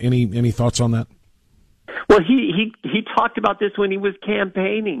 Any thoughts on that? Well, he talked about this when he was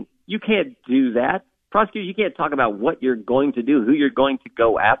campaigning. You can't do that. Prosecutors, you can't talk about what you're going to do, who you're going to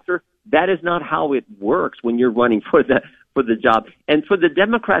go after. That is not how it works when you're running for the job. And for the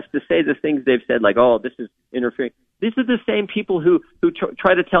Democrats to say the things they've said, like, oh, this is interfering, These are the same people who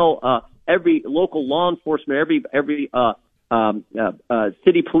try to tell every local law enforcement, every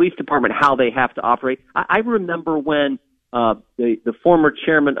city police department how they have to operate. I remember when the former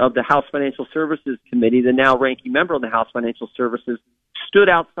chairman of the House Financial Services Committee, the now ranking member of the House Financial Services, stood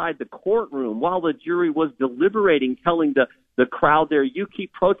outside the courtroom while the jury was deliberating, telling the crowd there, "You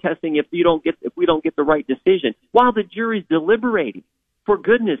keep protesting if we don't get the right decision," while the jury's deliberating. For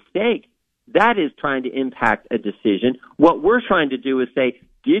goodness sake, that is trying to impact a decision. What we're trying to do is say,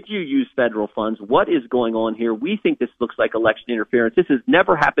 did you use federal funds? What is going on here? We think this looks like election interference. This has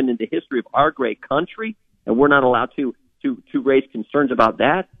never happened in the history of our great country, and we're not allowed to raise concerns about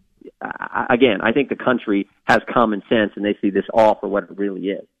that. Again, I think the country has common sense, and they see this all for what it really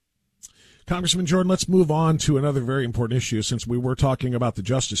is. Congressman Jordan, let's move on to another very important issue. Since we were talking about the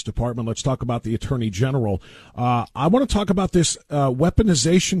Justice Department, let's talk about the Attorney General. I want to talk about this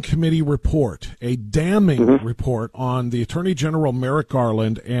Weaponization Committee report, a damning report on the Attorney General Merrick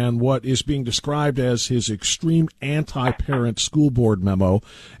Garland and what is being described as his extreme anti-parent school board memo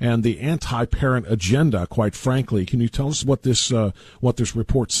and the anti-parent agenda, quite frankly. Can you tell us what this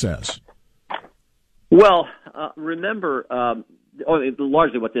report says? Well, remember,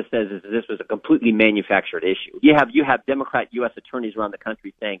 largely what this says is this was a completely manufactured issue. You have Democrat U.S. attorneys around the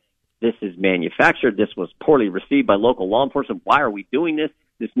country saying this is manufactured, this was poorly received by local law enforcement, why are we doing this?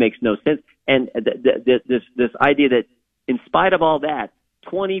 This makes no sense. And this idea that in spite of all that,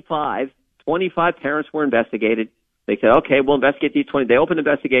 25 parents were investigated. They said, okay, we'll investigate these 20. They opened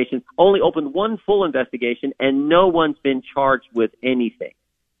investigations, only opened one full investigation, and no one's been charged with anything.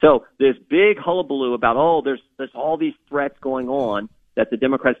 So this big hullabaloo about, there's all these threats going on that the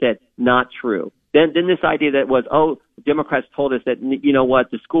Democrats said, not true. Then this idea that was, Democrats told us that, you know what,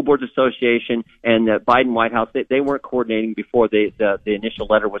 the School Boards Association and the Biden White House, they weren't coordinating before the initial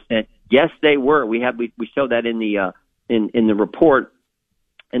letter was sent. Yes, they were. We showed that in the report.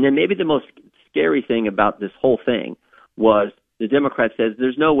 And then maybe the most scary thing about this whole thing was the Democrat says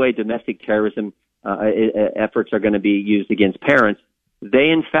there's no way domestic terrorism efforts are going to be used against parents. They,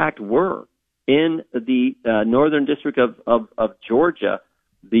 in fact, were. In the Northern District of Georgia,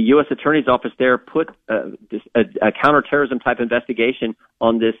 the U.S. Attorney's Office there put a counterterrorism type investigation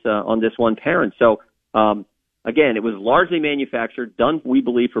on this one parent. So, again, it was largely manufactured, done, we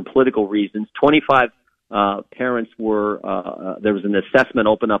believe, for political reasons. 25 parents were, there was an assessment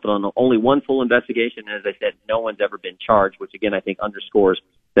open up on only one full investigation. And as I said, no one's ever been charged, which, again, I think underscores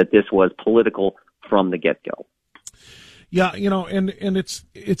that this was political from the get-go. Yeah, and it's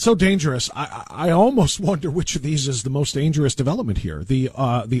so dangerous. I almost wonder which of these is the most dangerous development here. The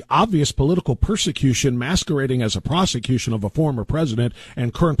obvious political persecution masquerading as a prosecution of a former president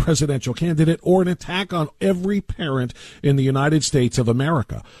and current presidential candidate, or an attack on every parent in the United States of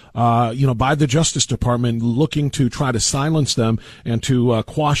America, by the Justice Department looking to try to silence them and to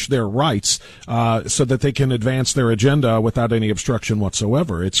quash their rights, so that they can advance their agenda without any obstruction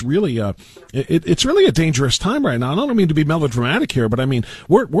whatsoever. It's really a dangerous time right now. I don't mean to be melodramatic here, but I mean,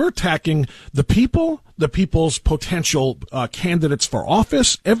 we're attacking the people, the people's potential candidates for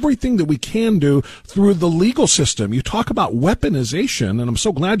office, everything that we can do through the legal system. You talk about weaponization, and I'm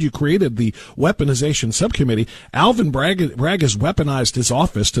so glad you created the weaponization subcommittee. Alvin Bragg has weaponized his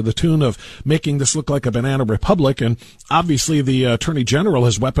office to the tune of making this look like a banana republic, and obviously the Attorney General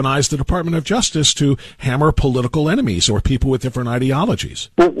has weaponized the Department of Justice to hammer political enemies or people with different ideologies.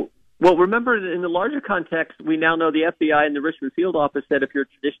 Well, remember, in the larger context, we now know the FBI and the Richmond Field office said if you're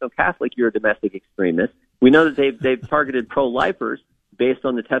a traditional Catholic, you're a domestic extremist. We know that they've targeted pro-lifers based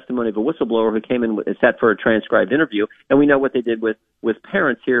on the testimony of a whistleblower who came in and sat for a transcribed interview. And we know what they did with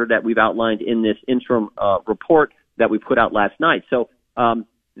parents here that we've outlined in this interim report that we put out last night. So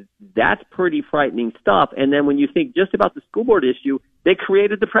that's pretty frightening stuff. And then when you think just about the school board issue, they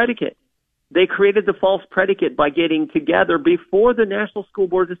created the predicate. They created the false predicate by getting together before the National School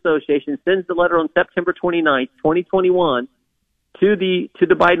Boards Association sends the letter on September 29th, 2021 to the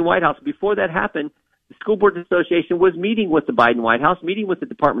Biden White House. Before that happened, the School Boards Association was meeting with the Biden White House, meeting with the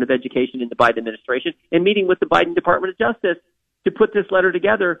Department of Education in the Biden administration, and meeting with the Biden Department of Justice to put this letter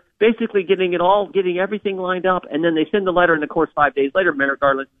together, basically getting everything lined up. And then they send the letter, and of course, 5 days later, Merrick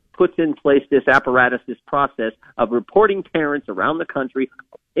Garland puts in place this apparatus, this process of reporting parents around the country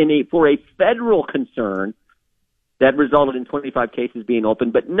for a federal concern that resulted in 25 cases being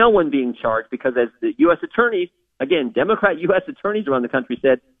opened, but no one being charged because, as the U.S. attorneys, again, Democrat U.S. attorneys around the country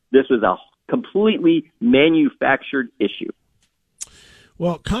said, this was a completely manufactured issue.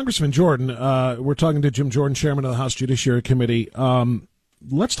 Well, Congressman Jordan, we're talking to Jim Jordan, chairman of the House Judiciary Committee.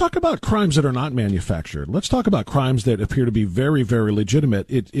 let's talk about crimes that are not manufactured. Let's talk about crimes that appear to be very, very legitimate.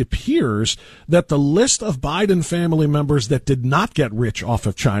 It appears that the list of Biden family members that did not get rich off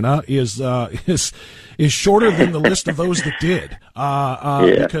of China is shorter than the list of those that did.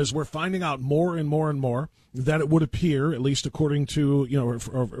 Because we're finding out more and more and more that it would appear, at least according to,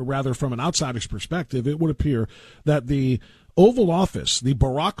 or rather from an outsider's perspective, it would appear that the Oval Office, the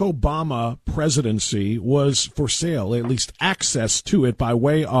Barack Obama presidency, was for sale, at least access to it by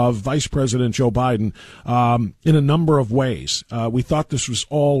way of Vice President Joe Biden in a number of ways. We thought this was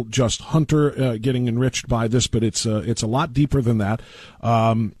all just Hunter getting enriched by this, but it's a lot deeper than that.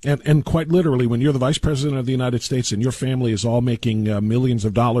 And quite literally, when you're the Vice President of the United States and your family is all making millions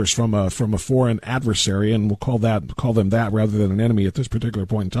of dollars from a foreign adversary, and we'll call them that rather than an enemy at this particular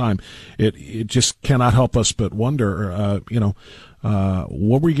point in time, it just cannot help us but wonder,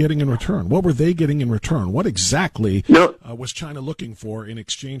 what were we getting in return? What were they getting in return? What exactly was China looking for in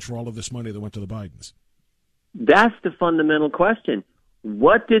exchange for all of this money that went to the Bidens? That's the fundamental question.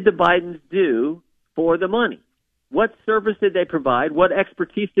 What did the Bidens do for the money? What service did they provide? What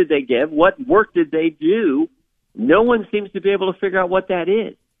expertise did they give? What work did they do? No one seems to be able to figure out what that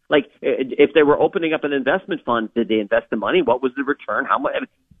is. Like, if they were opening up an investment fund, did they invest the money? What was the return? How much?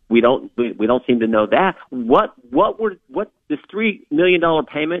 We don't seem to know that. What this $3 million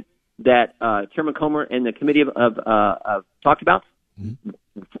payment that Chairman Comer and the committee of talked about? Mm-hmm.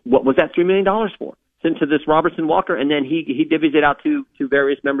 What was that $3 million for? Sent to this Robertson Walker, and then he divvies it out to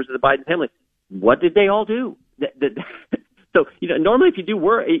various members of the Biden family. What did they all do? So normally if you do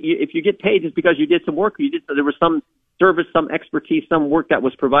work, if you get paid, it's because you did some work. There was some service, some expertise, some work that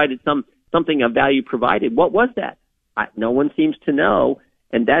was provided, something of value provided. What was that? No one seems to know.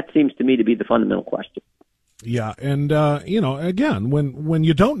 And that seems to me to be the fundamental question. Yeah, and again, when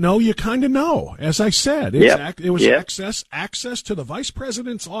you don't know, you kind of know. As I said, it was access to the vice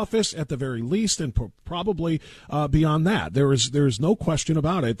president's office at the very least, and probably beyond that. There is no question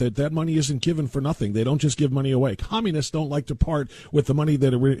about it that money isn't given for nothing. They don't just give money away. Communists don't like to part with the money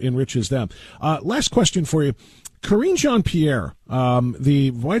that enriches them. Last question for you. Karine Jean-Pierre, the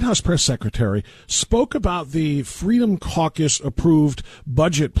White House press secretary, spoke about the Freedom Caucus approved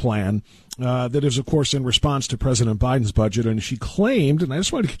budget plan that is, of course, in response to President Biden's budget. And she claimed, and I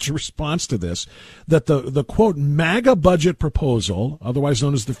just wanted to get your response to this, that the quote, MAGA budget proposal, otherwise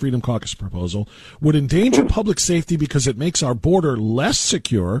known as the Freedom Caucus proposal, would endanger public safety because it makes our border less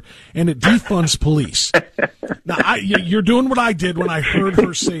secure and it defunds police. Now, you're doing what I did when I heard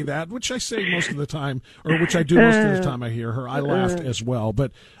her say that, which I say most of the time, or which I do most of the time I hear her. I laughed as well,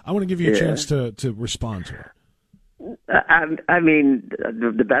 but I want to give you a chance to respond to her. I mean,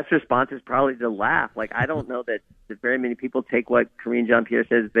 the best response is probably to laugh. Like, I don't know that very many people take what Karine Jean-Pierre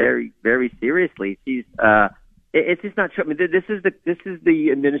says very, very seriously. She's, it's just not true. I mean, this is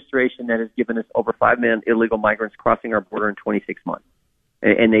the administration that has given us over 5 million illegal migrants crossing our border in 26 months,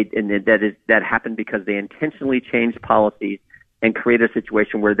 and that happened because they intentionally changed policies and created a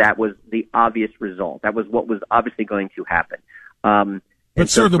situation where that was the obvious result. That was what was obviously going to happen. But,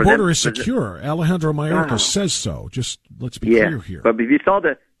 sir, the border is secure. Alejandro Mayorkas says so. Just let's be clear here. But if you saw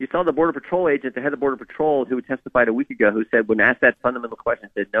the Border Patrol agent, the head of Border Patrol, who testified a week ago, who said, when asked that fundamental question,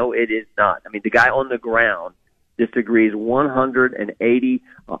 said, no, it is not. I mean, the guy on the ground disagrees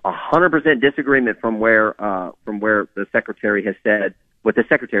 100% disagreement from where the secretary has said what the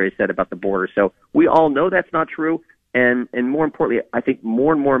secretary has said about the border. So we all know that's not true. And more importantly, I think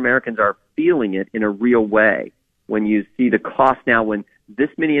more and more Americans are feeling it in a real way when you see the cost now, when this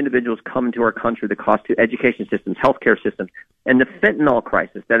many individuals come into our country, the cost to education systems, healthcare systems, and the fentanyl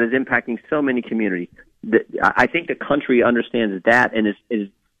crisis that is impacting so many communities. I think the country understands that and is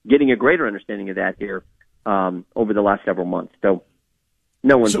getting a great understanding of that here over the last several months. So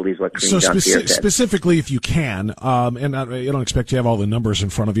no one believes what Karine Jean-Pierre said. Specifically, if you can, and I don't expect you to have all the numbers in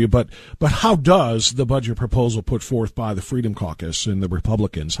front of you, but how does the budget proposal put forth by the Freedom Caucus and the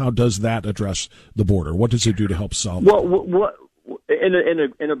Republicans, how does that address the border? What does it do to help solve it? What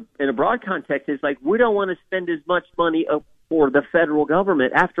in a broad context, it's like we don't want to spend as much money for the federal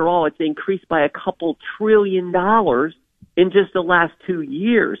government. After all, it's increased by a couple $1 trillion in just the last 2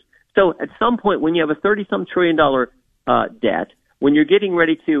 years. So at some point, when you have a $30-some trillion debt, when you're getting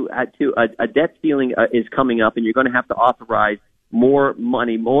ready to a debt ceiling is coming up, and you're going to have to authorize more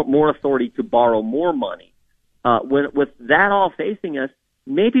money, more authority to borrow more money. With that all facing us,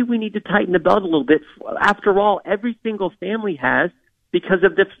 maybe we need to tighten the belt a little bit. After all, every single family has, because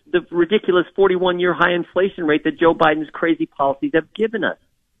of the ridiculous 41-year high inflation rate that Joe Biden's crazy policies have given us.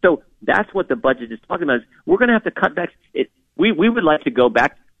 So that's what the budget is talking about. Is we're going to have to cut back. We would like to go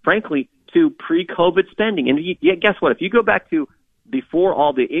back, frankly, to pre-COVID spending. And guess what? If you go back to before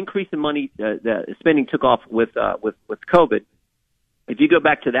all the increase in money the spending took off with COVID, if you go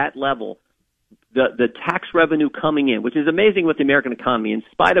back to that level, the tax revenue coming in, which is amazing with the American economy, in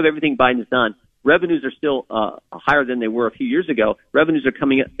spite of everything Biden's done, revenues are still higher than they were a few years ago. Revenues are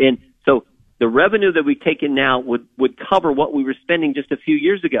coming in. So the revenue that we take in now would cover what we were spending just a few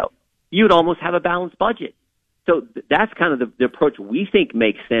years ago. You'd almost have a balanced budget. So that's kind of the approach we think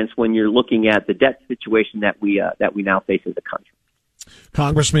makes sense when you're looking at the debt situation that we now face as a country.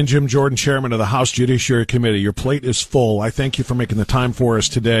 Congressman Jim Jordan, chairman of the House Judiciary Committee, your plate is full. I thank you for making the time for us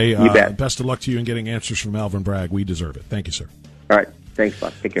today. You bet. Best of luck to you in getting answers from Alvin Bragg. We deserve it. Thank you, sir. All right. Thanks,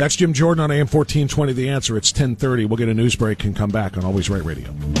 Buck. Take care. That's Jim Jordan on AM 1420, The Answer. It's 10:30. We'll get a news break and come back on Always Right Radio.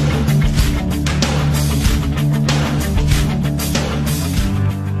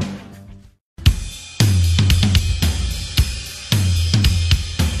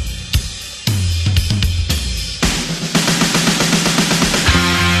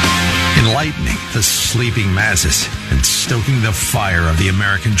 Enlightening the sleeping masses and stoking the fire of the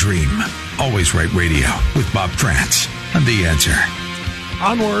American dream. Always Right Radio with Bob Krantz on The Answer.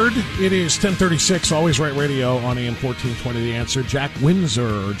 Onward, it is 10:36, Always Right Radio on AM 1420, The Answer. Jack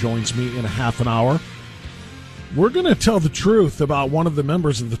Windsor joins me in a half an hour. We're going to tell the truth about one of the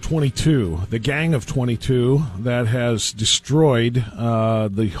members of the 22, the Gang of 22, that has destroyed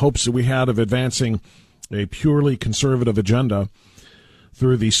the hopes that we had of advancing a purely conservative agenda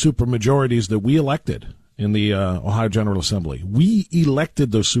through the supermajorities that we elected in the Ohio General Assembly. We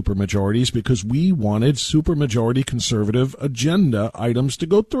elected those supermajorities because we wanted supermajority conservative agenda items to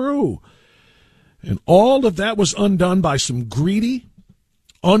go through. And all of that was undone by some greedy,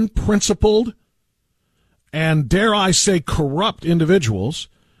 unprincipled, and dare I say corrupt individuals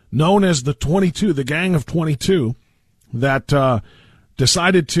known as the 22, the Gang of 22, that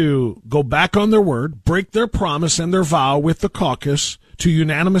decided to go back on their word, break their promise and their vow with the caucus to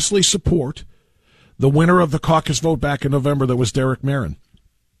unanimously support the winner of the caucus vote back in November that was Derek Merrin.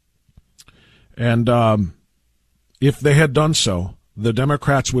 And if they had done so, the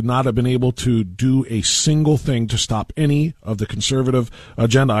Democrats would not have been able to do a single thing to stop any of the conservative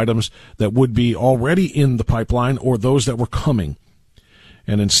agenda items that would be already in the pipeline or those that were coming.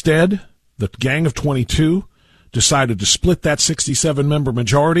 And instead, the Gang of 22 decided to split that 67-member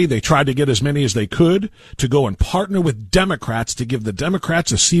majority. They tried to get as many as they could to go and partner with Democrats to give the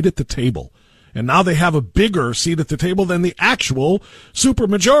Democrats a seat at the table. And now they have a bigger seat at the table than the actual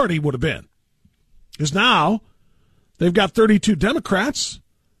supermajority would have been. Because now they've got 32 Democrats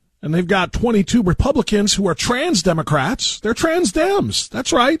and they've got 22 Republicans who are trans Democrats. They're trans Dems.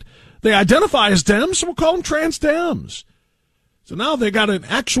 That's right. They identify as Dems, so we'll call them trans Dems. So now they got an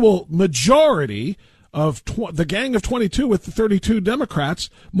actual majority of the Gang of 22 with the 32 Democrats,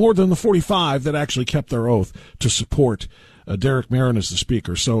 more than the 45 that actually kept their oath to support Derek Merrin as the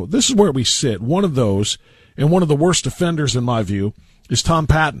speaker. So this is where we sit. One of those, and one of the worst offenders in my view, is Tom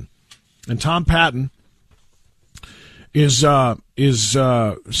Patton. And Tom Patton is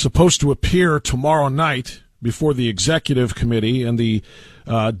supposed to appear tomorrow night before the executive committee and the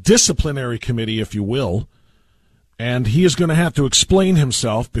disciplinary committee, if you will. And he is going to have to explain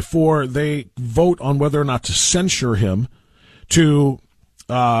himself before they vote on whether or not to censure him, to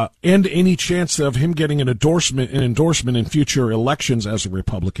end any chance of him getting an endorsement in future elections as a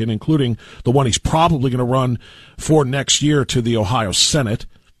Republican, including the one he's probably going to run for next year to the Ohio Senate,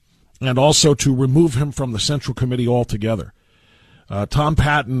 and also to remove him from the Central Committee altogether. Tom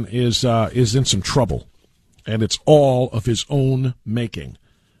Patton is in some trouble, and it's all of his own making.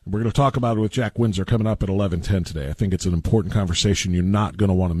 We're going to talk about it with Jack Windsor coming up at 11:10 today. I think it's an important conversation you're not going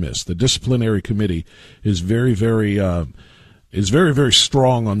to want to miss. The disciplinary committee is very, very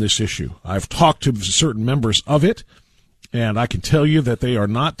strong on this issue. I've talked to certain members of it, and I can tell you that they are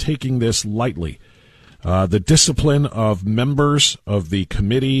not taking this lightly. The discipline of members of the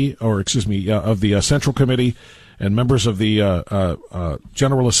committee, of the Central Committee, and members of the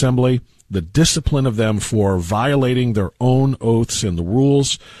General Assembly, the discipline of them for violating their own oaths and the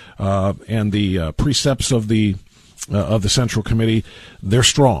rules and the precepts of the Central Committee, they're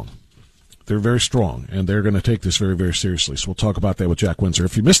strong. They're very strong, and they're going to take this very, very seriously. So we'll talk about that with Jack Windsor.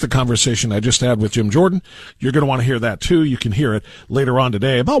 If you missed the conversation I just had with Jim Jordan, you're going to want to hear that too. You can hear it later on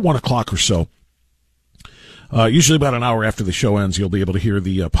today, about 1 o'clock or so. Usually about an hour after the show ends, you'll be able to hear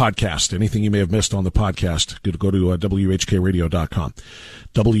the podcast. Anything you may have missed on the podcast, go to WHKRadio.com.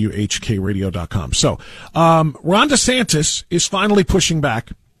 WHKRadio.com. So, Ron DeSantis is finally pushing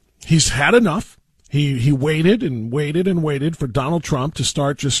back. He's had enough. He waited and waited and waited for Donald Trump to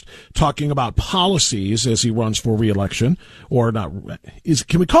start just talking about policies as he runs for re-election, or not.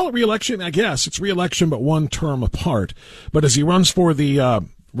 Can we call it re-election? I guess it's re-election, but one term apart. But as he runs for the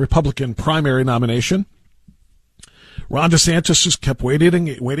Republican primary nomination, Ron DeSantis just kept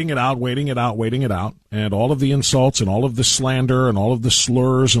waiting it out, and all of the insults and all of the slander and all of the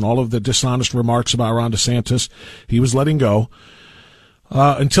slurs and all of the dishonest remarks about Ron DeSantis, he was letting go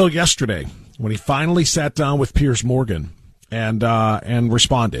until yesterday, when he finally sat down with Piers Morgan and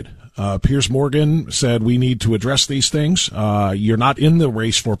responded. Piers Morgan said, we need to address these things. You're not in the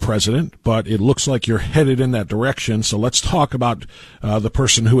race for president, but it looks like you're headed in that direction. So let's talk about the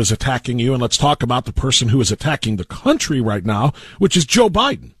person who is attacking you, and let's talk about the person who is attacking the country right now, which is Joe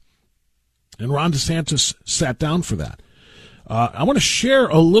Biden. And Ron DeSantis sat down for that. I want to share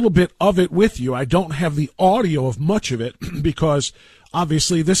a little bit of it with you. I don't have the audio of much of it because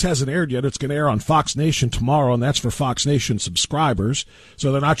obviously this hasn't aired yet. It's going to air on Fox Nation tomorrow, and that's for Fox Nation subscribers.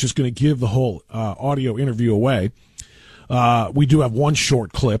 So they're not just going to give the whole audio interview away. We do have one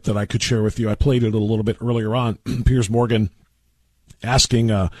short clip that I could share with you. I played it a little bit earlier on. Piers Morgan asking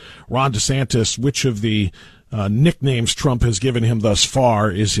Ron DeSantis which of the nicknames Trump has given him thus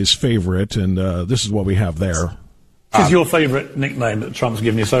far is his favorite, and this is what we have there. What is your favourite nickname that Trump's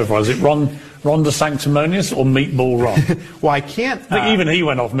given you so far? Is it Ron the Sanctimonious or Meatball Ron? Well, I can't. I think even he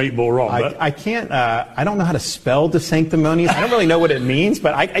went off Meatball Ron. I can't. I don't know how to spell DeSanctimonious. I don't really know what it means,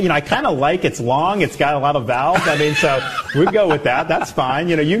 but I kind of like it's long. It's got a lot of vowels. I mean, so we go with that. That's fine.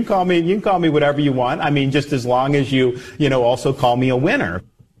 You can call me whatever you want. I mean, just as long as you also call me a winner.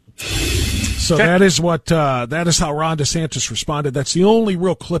 So that is how Ron DeSantis responded. That's the only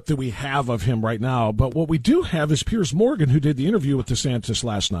real clip that we have of him right now. But what we do have is Piers Morgan, who did the interview with DeSantis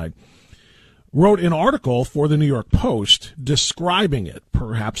last night, wrote an article for the New York Post describing it,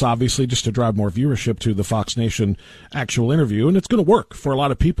 perhaps obviously just to drive more viewership to the Fox Nation actual interview. And it's going to work for a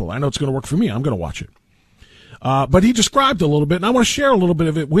lot of people. I know it's going to work for me. I'm going to watch it. But he described a little bit, and I want to share a little bit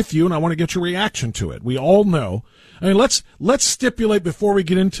of it with you, and I want to get your reaction to it. We all know. I mean, let's stipulate before we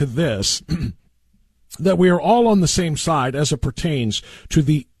get into this that we are all on the same side as it pertains to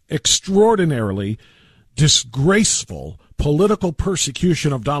the extraordinarily disgraceful political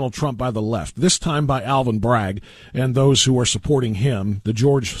persecution of Donald Trump by the left, this time by Alvin Bragg and those who are supporting him, the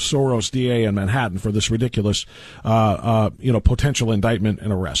George Soros DA in Manhattan, for this ridiculous, potential indictment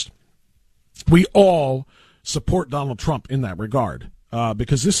and arrest. We all support Donald Trump in that regard.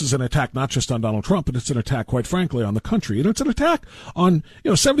 Because this is an attack not just on Donald Trump, but it's an attack, quite frankly, on the country. And it's an attack on,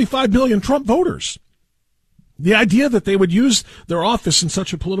 75 million Trump voters. The idea that they would use their office in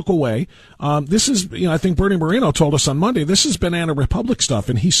such a political way, this is, I think Bernie Moreno told us on Monday, this is Banana Republic stuff,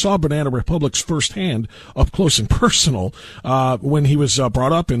 and he saw Banana Republics firsthand, up close and personal, when he was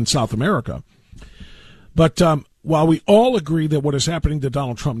brought up in South America. But while we all agree that what is happening to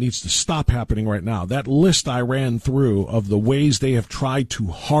Donald Trump needs to stop happening right now, that list I ran through of the ways they have tried to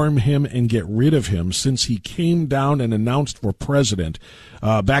harm him and get rid of him since he came down and announced for president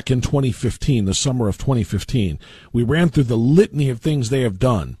back in 2015, the summer of 2015, we ran through the litany of things they have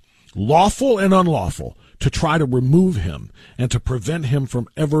done, lawful and unlawful, to try to remove him and to prevent him from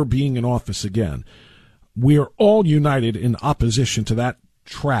ever being in office again. We are all united in opposition to that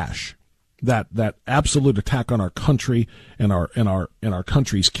trash. That absolute attack on our country and our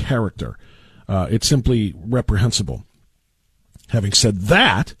country's character. It's simply reprehensible. Having said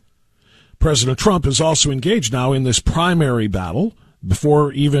that, President Trump is also engaged now in this primary battle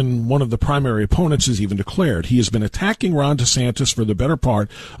before even one of the primary opponents is even declared. He has been attacking Ron DeSantis for the better part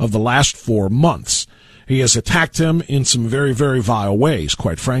of the last 4 months. He has attacked him in some very, very vile ways,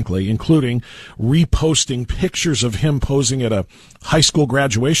 quite frankly, including reposting pictures of him posing at a high school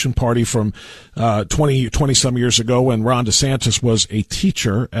graduation party from 20-some years ago when Ron DeSantis was a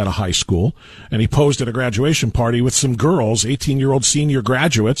teacher at a high school. And he posed at a graduation party with some girls, 18-year-old senior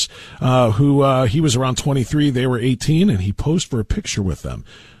graduates, who he was around 23, they were 18, and he posed for a picture with them.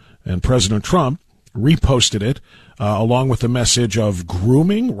 And President Trump reposted it along with the message of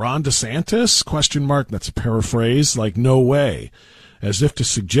grooming Ron DeSantis, ? That's a paraphrase, like no way, as if to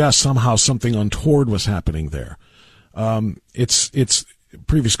suggest somehow something untoward was happening there. It's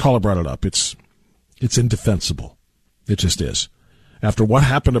previous caller brought it up. It's indefensible. It just is. After what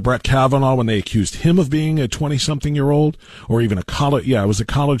happened to Brett Kavanaugh when they accused him of being a 20-something-year-old, or even a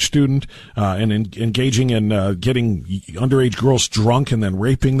college student, and engaging in getting underage girls drunk and then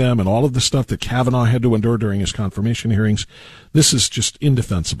raping them, and all of the stuff that Kavanaugh had to endure during his confirmation hearings, this is just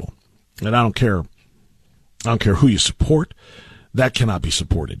indefensible. And I don't care who you support, that cannot be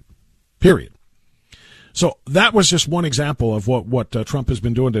supported. Period. So that was just one example of what Trump has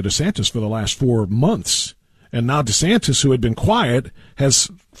been doing to DeSantis for the last 4 months. And now DeSantis, who had been quiet, has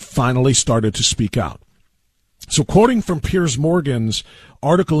finally started to speak out. So quoting from Piers Morgan's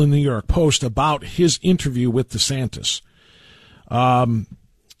article in the New York Post about his interview with DeSantis,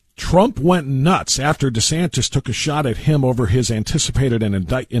 Trump went nuts after DeSantis took a shot at him over his anticipated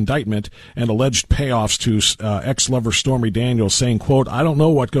indictment and alleged payoffs to ex-lover Stormy Daniels, saying, quote, "I don't know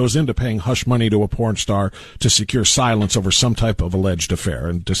what goes into paying hush money to a porn star to secure silence over some type of alleged affair."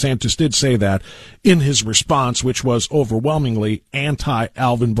 And DeSantis did say that in his response, which was overwhelmingly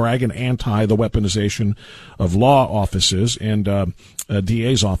anti-Alvin Bragg and anti the weaponization of law offices and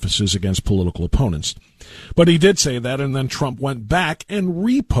DA's offices against political opponents. But he did say that, and then Trump went back and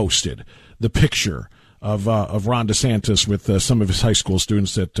reposted the picture of Ron DeSantis with some of his high school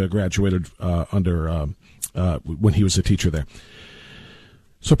students that graduated when he was a teacher there.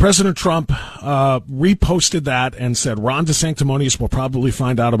 So President Trump reposted that and said Ron DeSanctimonious will probably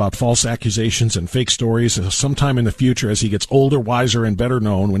find out about false accusations and fake stories sometime in the future as he gets older, wiser, and better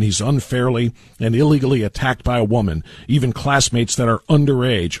known when he's unfairly and illegally attacked by a woman, even classmates that are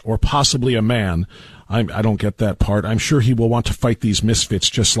underage or possibly a man. I don't get that part. I'm sure he will want to fight these misfits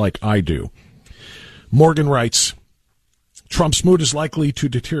just like I do. Morgan writes, Trump's mood is likely to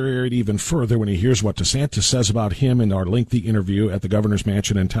deteriorate even further when he hears what DeSantis says about him in our lengthy interview at the governor's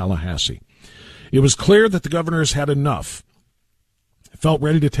mansion in Tallahassee. It was clear that the governor has had enough. Felt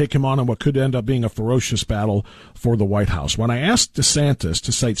ready to take him on what could end up being a ferocious battle for the White House. When I asked DeSantis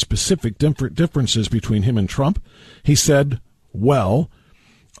to cite specific differences between him and Trump, he said, well,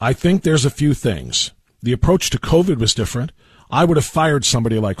 I think there's a few things. The approach to COVID was different. I would have fired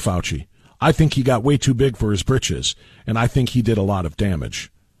somebody like Fauci. I think he got way too big for his britches, and I think he did a lot of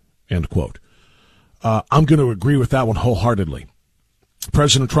damage, end quote. I'm going to agree with that one wholeheartedly.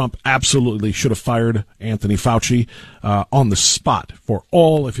 President Trump absolutely should have fired Anthony Fauci on the spot for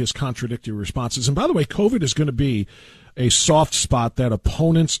all of his contradictory responses. And by the way, COVID is going to be a soft spot that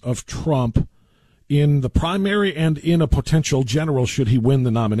opponents of Trump in the primary and in a potential general should he win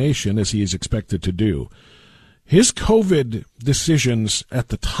the nomination, as he is expected to do. His COVID decisions at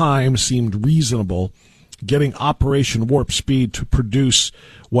the time seemed reasonable, getting Operation Warp Speed to produce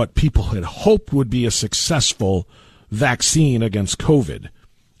what people had hoped would be a successful vaccine against COVID.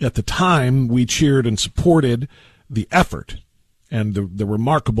 At the time, we cheered and supported the effort and the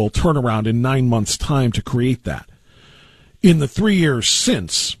remarkable turnaround in 9 months' time to create that. In the 3 years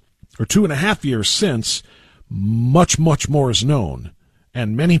since, or 2.5 years since, much, much more is known.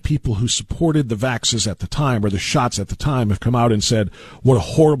 And many people who supported the vaxes at the time, or the shots at the time, have come out and said what a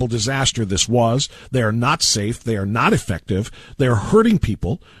horrible disaster this was. They are not safe. They are not effective. They are hurting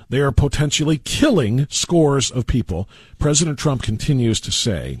people. They are potentially killing scores of people. President Trump continues to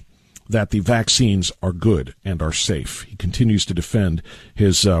say that the vaccines are good and are safe. He continues to defend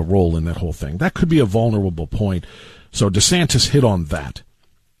his role in that whole thing. That could be a vulnerable point. So DeSantis hit on that.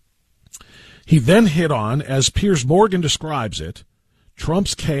 He then hit on, as Piers Morgan describes it,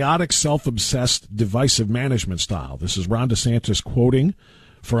 Trump's chaotic, self-obsessed, divisive management style. This is Ron DeSantis quoting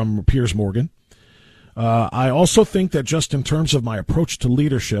from Piers Morgan. I also think that just in terms of my approach to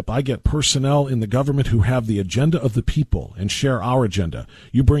leadership, I get personnel in the government who have the agenda of the people and share our agenda.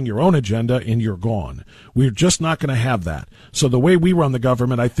 You bring your own agenda and you're gone. We're just not going to have that. So the way we run the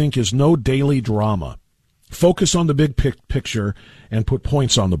government, I think, is no daily drama. Focus on the big picture and put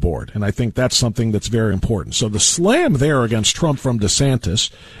points on the board. And I think that's something that's very important. So the slam there against Trump from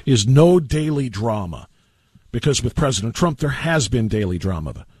DeSantis is no daily drama. Because with President Trump, there has been daily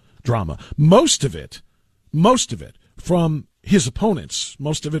drama. Most of it from his opponents,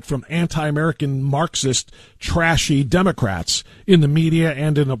 most of it from anti-American, Marxist, trashy Democrats in the media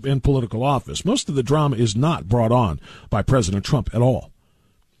and in political office. Most of the drama is not brought on by President Trump at all.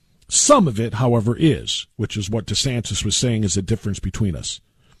 Some of it, however, is, which is what DeSantis was saying is the difference between us.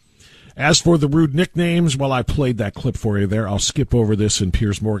 As for the rude nicknames, well, I played that clip for you there. I'll skip over this in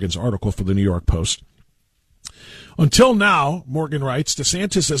Piers Morgan's article for the New York Post. Until now, Morgan writes,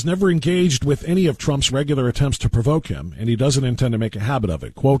 DeSantis has never engaged with any of Trump's regular attempts to provoke him, and he doesn't intend to make a habit of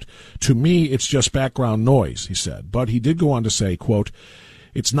it. Quote, to me, it's just background noise, he said. But he did go on to say, quote,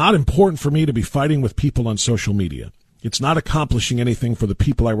 it's not important for me to be fighting with people on social media. It's not accomplishing anything for the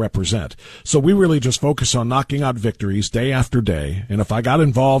people I represent. So we really just focus on knocking out victories day after day. And if I got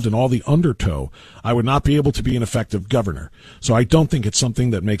involved in all the undertow, I would not be able to be an effective governor. So I don't think it's something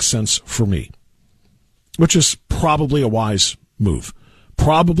that makes sense for me. Which is probably a wise move.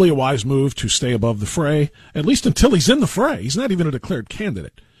 Probably a wise move to stay above the fray, at least until he's in the fray. He's not even a declared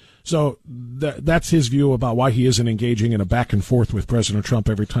candidate. So that's his view about why he isn't engaging in a back and forth with President Trump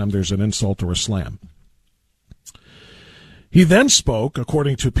every time there's an insult or a slam. He then spoke,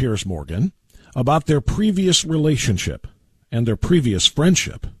 according to Piers Morgan, about their previous relationship and their previous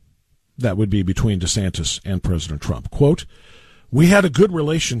friendship. That would be between DeSantis and President Trump. Quote, "We had a good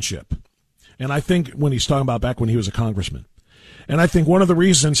relationship." And I think when he's talking about back when he was a congressman. And I think one of the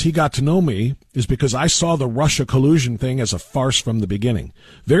reasons he got to know me is because I saw the Russia collusion thing as a farce from the beginning.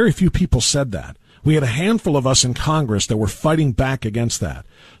 Very few people said that. We had a handful of us in Congress that were fighting back against that.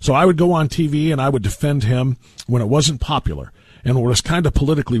 So I would go on TV and I would defend him when it wasn't popular and it was kind of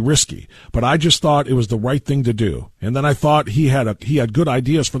politically risky. But I just thought it was the right thing to do. And then I thought he had good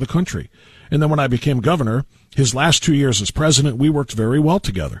ideas for the country. And then when I became governor, his last 2 years as president, we worked very well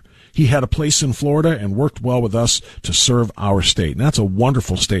together. He had a place in Florida and worked well with us to serve our state. And that's a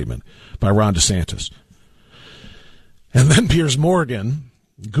wonderful statement by Ron DeSantis. And then Piers Morgan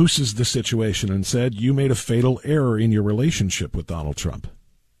gooses the situation and said, "You made a fatal error in your relationship with Donald Trump."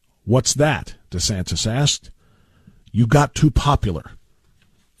 "What's that?" DeSantis asked. "You got too popular."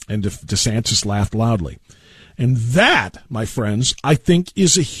 And DeSantis laughed loudly. And that, my friends, I think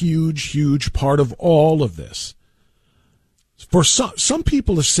is a huge, huge part of all of this. For some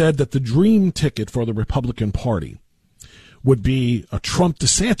people have said that the dream ticket for the Republican Party would be a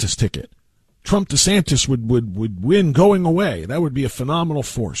Trump-DeSantis ticket. Trump-DeSantis would win going away. That would be a phenomenal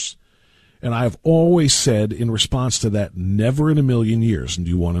force. And I have always said in response to that, never in a million years. And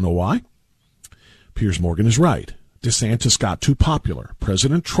do you want to know why? Piers Morgan is right. DeSantis got too popular.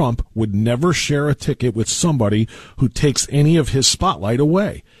 President Trump would never share a ticket with somebody who takes any of his spotlight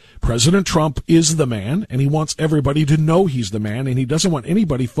away. President Trump is the man, and he wants everybody to know he's the man, and he doesn't want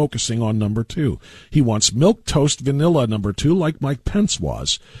anybody focusing on number two. He wants milquetoast vanilla number two like Mike Pence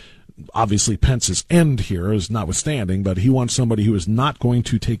was. Obviously, Pence's end here is notwithstanding, but he wants somebody who is not going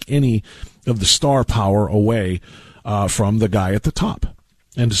to take any of the star power away from the guy at the top.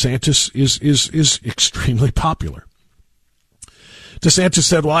 And DeSantis is extremely popular. DeSantis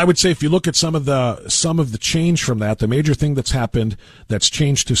said, "Well, I would say if you look at some of the change from that, the major thing that's happened that's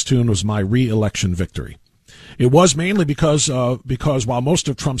changed his tune was my re-election victory. It was mainly because while most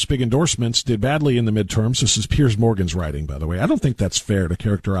of Trump's big endorsements did badly in the midterms," this is Piers Morgan's writing, by the way. I don't think that's fair to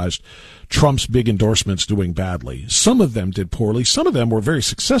characterize Trump's big endorsements doing badly. Some of them did poorly. Some of them were very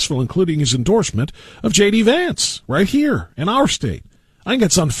successful, including his endorsement of J.D. Vance right here in our state. I think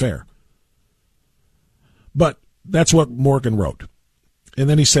it's unfair. But that's what Morgan wrote. And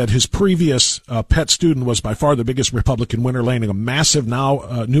then he said his previous pet student was by far the biggest Republican winner, landing a massive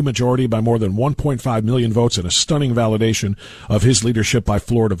new majority by more than 1.5 million votes and a stunning validation of his leadership by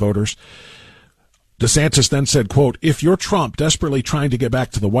Florida voters. DeSantis then said, quote, "If you're Trump desperately trying to get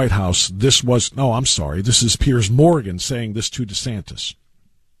back to the White House, this is Piers Morgan saying this to DeSantis.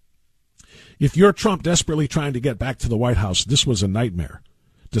 If you're Trump desperately trying to get back to the White House, this was a nightmare."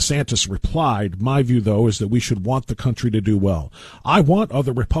 DeSantis replied, "My view, though, is that we should want the country to do well. I want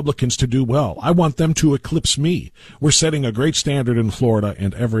other Republicans to do well. I want them to eclipse me. We're setting a great standard in Florida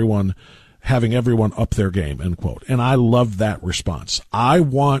and having everyone up their game," end quote. And I love that response. I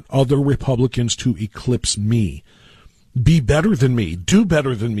want other Republicans to eclipse me. Be better than me. Do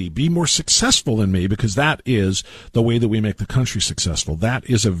better than me. Be more successful than me, because that is the way that we make the country successful. That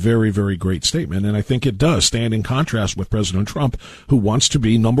is a very, very great statement, and I think it does stand in contrast with President Trump, who wants to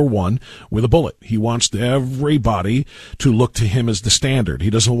be number one with a bullet. He wants everybody to look to him as the standard. He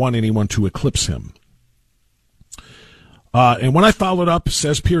doesn't want anyone to eclipse him. And when I followed up,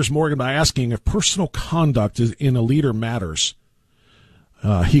 says Piers Morgan, by asking if personal conduct in a leader matters,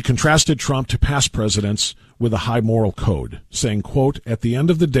 he contrasted Trump to past presidents with a high moral code, saying, quote, "At the end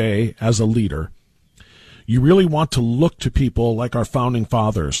of the day, as a leader, you really want to look to people like our founding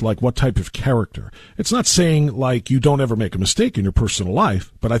fathers, like what type of character. It's not saying like you don't ever make a mistake in your personal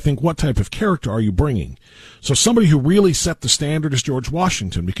life, but I think what type of character are you bringing? So somebody who really set the standard is George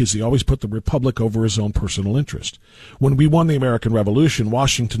Washington, because he always put the republic over his own personal interest. When we won the American Revolution,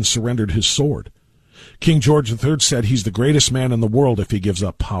 Washington surrendered his sword. King George III said he's the greatest man in the world if he gives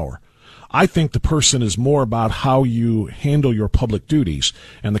up power. I think the person is more about how you handle your public duties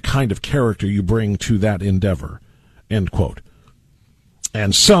and the kind of character you bring to that endeavor," end quote.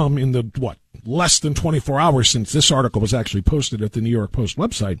 And some in the, less than 24 hours since this article was actually posted at the New York Post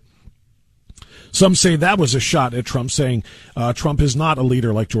website, some say that was a shot at Trump, saying Trump is not a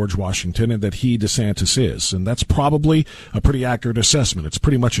leader like George Washington and that he, DeSantis, is. And that's probably a pretty accurate assessment. It's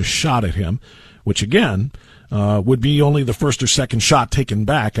pretty much a shot at him, which, again, would be only the first or second shot taken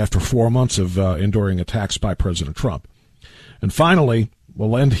back after 4 months of enduring attacks by President Trump. And finally,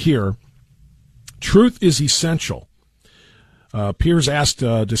 we'll end here. Truth is essential. Piers asked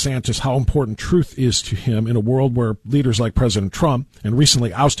DeSantis how important truth is to him in a world where leaders like President Trump and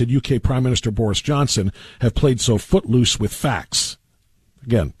recently ousted UK Prime Minister Boris Johnson have played so footloose with facts.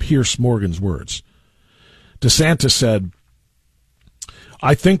 Again, Piers Morgan's words. DeSantis said,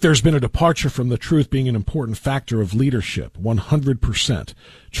 I think there's been a departure from the truth being an important factor of leadership, 100%.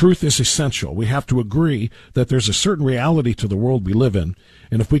 Truth is essential. We have to agree that there's a certain reality to the world we live in,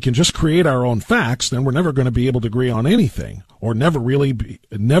 and if we can just create our own facts, then we're never going to be able to agree on anything, or never really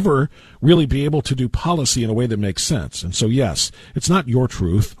be able to do policy in a way that makes sense. And so, yes, it's not your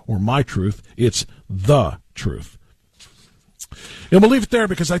truth or my truth, it's the truth. And we'll leave it there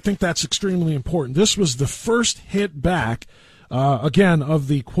because I think that's extremely important. This was the first hit back again, of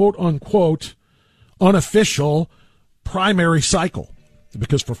the quote-unquote unofficial primary cycle.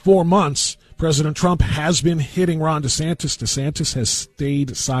 Because for 4 months, President Trump has been hitting Ron DeSantis. DeSantis has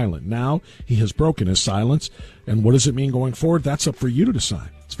stayed silent. Now he has broken his silence. And what does it mean going forward? That's up for you to decide.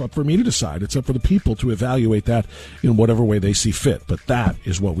 It's up for me to decide. It's up for the people to evaluate that in whatever way they see fit. But that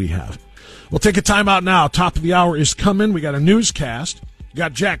is what we have. We'll take a time out now. Top of the hour is coming. We got a newscast. We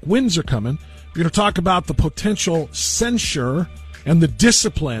got Jack Windsor coming. We're going to talk about the potential censure and the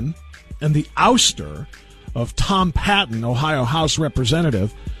discipline and the ouster of Tom Patton, Ohio House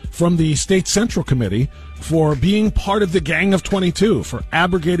Representative, from the State Central Committee for being part of the Gang of 22, for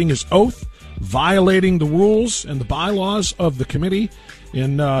abrogating his oath, violating the rules and the bylaws of the committee,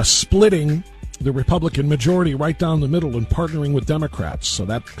 in splitting the Republican majority right down the middle and partnering with Democrats. So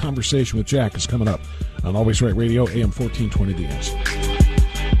that conversation with Jack is coming up on Always Right Radio, AM 1420 The Answer.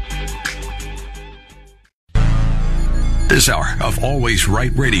 This hour of Always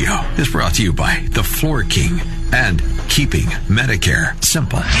Right Radio is brought to you by The Floor King and Keeping Medicare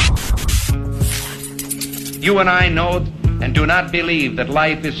Simple. You and I know and do not believe that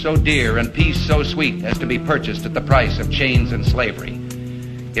life is so dear and peace so sweet as to be purchased at the price of chains and slavery.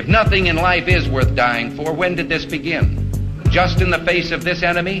 If nothing in life is worth dying for, when did this begin? Just in the face of this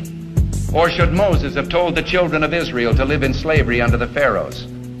enemy? Or should Moses have told the children of Israel to live in slavery under the Pharaohs?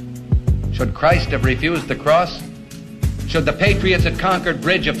 Should Christ have refused the cross? Should the patriots at Concord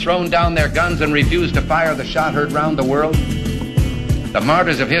Bridge have thrown down their guns and refused to fire the shot heard round the world? The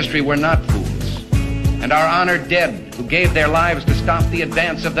martyrs of history were not fools. And our honored dead, who gave their lives to stop the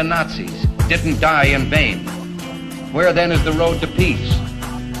advance of the Nazis, didn't die in vain. Where then is the road to peace?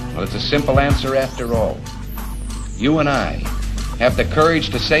 Well, it's a simple answer after all. You and I have the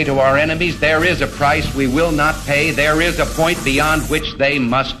courage to say to our enemies, there is a price we will not pay. There is a point beyond which they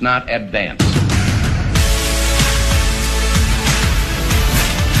must not advance.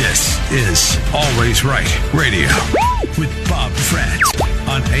 This is Always Right Radio with Bob Frantz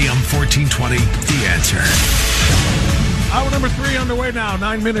on AM 1420 The Answer. Hour number 3 underway now,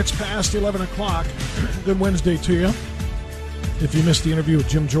 9 minutes past 11 o'clock. Good Wednesday to you. If you missed the interview with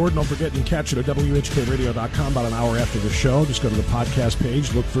Jim Jordan, don't forget you can catch it at WHKRadio.com about an hour after the show. Just go to the podcast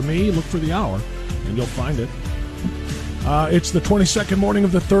page, look for me, look for the hour, and you'll find it. It's the 22nd morning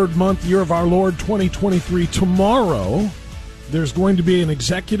of the 3rd month, year of our Lord, 2023. Tomorrow, there's going to be an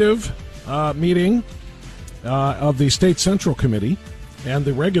executive meeting of the State Central Committee and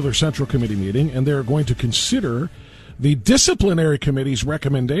the regular Central Committee meeting, and they're going to consider the disciplinary committee's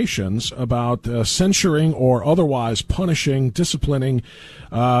recommendations about censuring or otherwise punishing, disciplining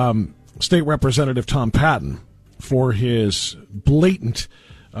State Representative Tom Patton for his blatant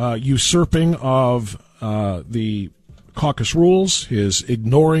usurping of the caucus rules, his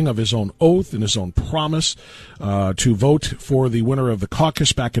ignoring of his own oath and his own promise to vote for the winner of the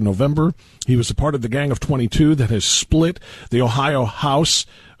caucus back in November. He was a part of the Gang of 22 that has split the Ohio House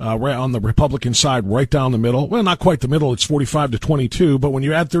right on the Republican side right down the middle. Well, not quite the middle. It's 45 to 22. But when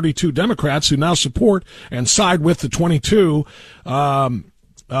you add 32 Democrats who now support and side with the 22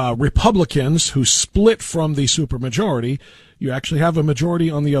 Republicans who split from the supermajority, you actually have a majority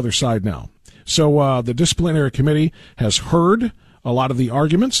on the other side now. So the disciplinary committee has heard a lot of the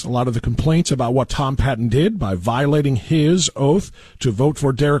arguments, a lot of the complaints about what Tom Patton did by violating his oath to vote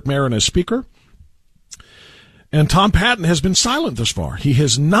for Derek Merrin as Speaker. And Tom Patton has been silent thus far. He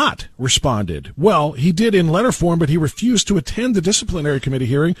has not responded. Well, he did in letter form, but he refused to attend the disciplinary committee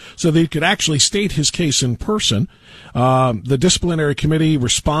hearing so that he could actually state his case in person. The disciplinary committee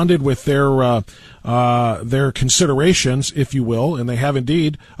responded with their considerations, if you will, and they have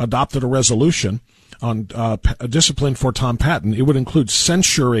indeed adopted a resolution on discipline for Tom Patton. It would include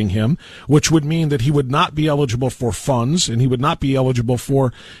censuring him, which would mean that he would not be eligible for funds and he would not be eligible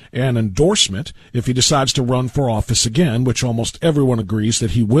for an endorsement if he decides to run for office again, which almost everyone agrees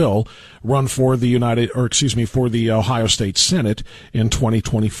that he will run for the Ohio State Senate in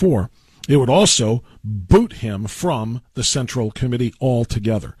 2024. It would also boot him from the Central Committee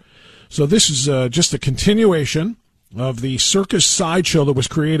altogether. So this is just a continuation of the circus sideshow that was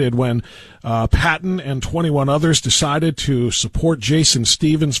created when Patton and 21 others decided to support Jason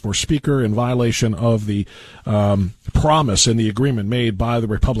Stevens for Speaker in violation of the promise and the agreement made by the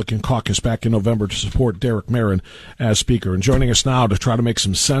Republican caucus back in November to support Derek Merrin as Speaker. And joining us now to try to make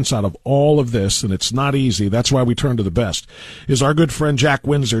some sense out of all of this, and it's not easy, that's why we turn to the best, is our good friend Jack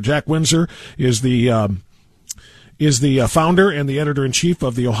Windsor. Jack Windsor is the founder and the editor-in-chief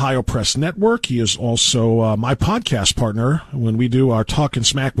of the Ohio Press Network. He is also my podcast partner when we do our Talk and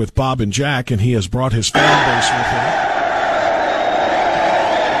Smack with Bob and Jack, and he has brought his fan base with him.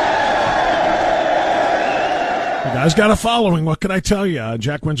 The guy's got a following. What can I tell you?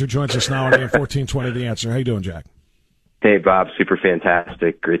 Jack Windsor joins us now on AM 1420 The Answer. How you doing, Jack? Hey, Bob. Super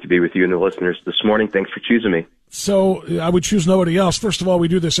fantastic. Great to be with you and the listeners this morning. Thanks for choosing me. So I would choose nobody else. First of all, we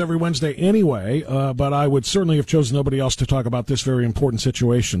do this every Wednesday anyway, but I would certainly have chosen nobody else to talk about this very important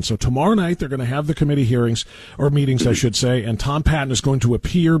situation. So tomorrow night they're going to have the committee hearings, or meetings, I should say, and Tom Patton is going to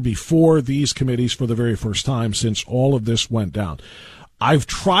appear before these committees for the very first time since all of this went down. I've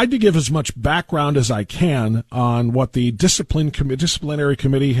tried to give as much background as I can on what the disciplinary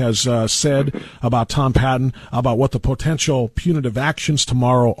committee has said about Tom Patton, about what the potential punitive actions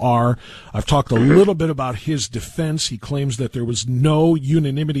tomorrow are. I've talked a little bit about his defense. He claims that there was no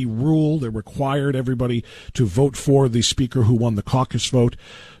unanimity rule that required everybody to vote for the speaker who won the caucus vote.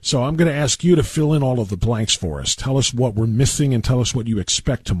 So I'm going to ask you to fill in all of the blanks for us. Tell us what we're missing and tell us what you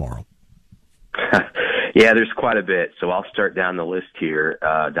expect tomorrow. Yeah, there's quite a bit. So I'll start down the list here,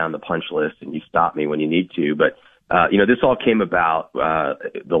 down the punch list, and you stop me when you need to. But, this all came about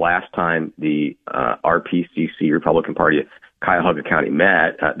the last time the RPCC, Republican Party of Cuyahoga County,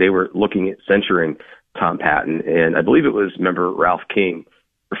 met. They were looking at censuring Tom Patton, and I believe it was member Ralph King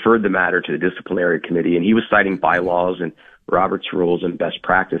referred the matter to the disciplinary committee, and he was citing bylaws and Robert's rules and best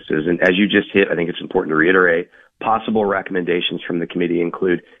practices. And as you just hit, I think it's important to reiterate, possible recommendations from the committee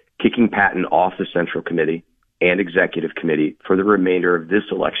include kicking Patton off the Central Committee and Executive Committee for the remainder of this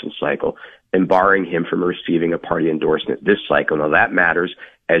election cycle and barring him from receiving a party endorsement this cycle. Now, that matters,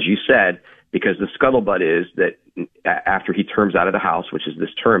 as you said, because the scuttlebutt is that after he terms out of the House, which is this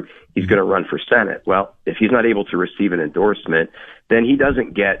term, he's going to run for Senate. Well, if he's not able to receive an endorsement, then he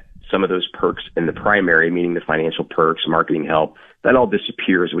doesn't get some of those perks in the primary, meaning the financial perks, marketing help. That all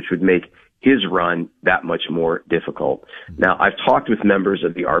disappears, which would make his run that much more difficult. Now, I've talked with members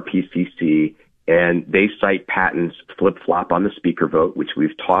of the RPCC, and they cite Patton's flip-flop on the speaker vote, which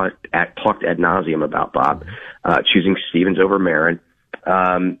we've talked ad nauseum about, Bob, choosing Stevens over Merrin.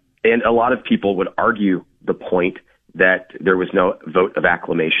 And a lot of people would argue the point that there was no vote of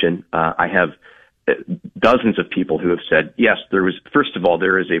acclamation. I have dozens of people who have said, yes, there was. First of all,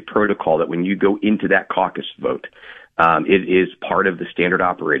 there is a protocol that when you go into that caucus vote, it is part of the standard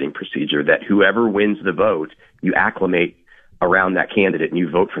operating procedure that whoever wins the vote, you acclimate around that candidate and you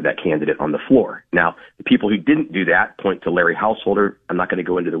vote for that candidate on the floor. Now, the people who didn't do that point to Larry Householder. I'm not going to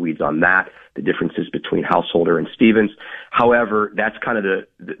go into the weeds on that, the differences between Householder and Stevens. However, that's kind of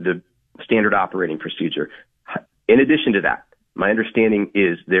the standard operating procedure. In addition to that, my understanding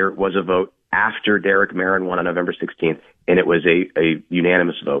is there was a vote after Derek Merrin won on November 16th, and it was a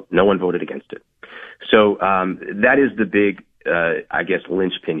unanimous vote. No one voted against it. So that is the big, I guess,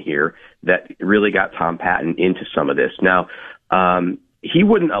 linchpin here that really got Tom Patton into some of this. Now, he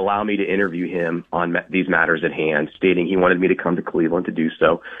wouldn't allow me to interview him on these matters at hand, stating he wanted me to come to Cleveland to do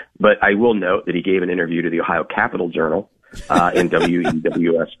so. But I will note that he gave an interview to the Ohio Capitol Journal in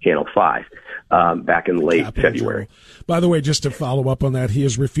WEWS Channel 5 back in late February. By the way, just to follow up on that, he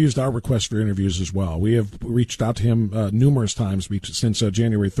has refused our request for interviews as well. We have reached out to him numerous times since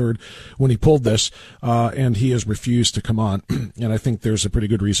January 3rd when he pulled this, and he has refused to come on, and I think there's a pretty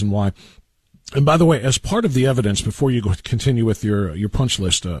good reason why. And by the way, as part of the evidence, before you continue with your punch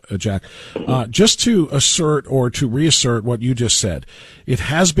list, Jack, just to assert or to reassert what you just said, it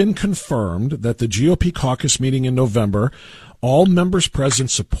has been confirmed that the GOP caucus meeting in November, all members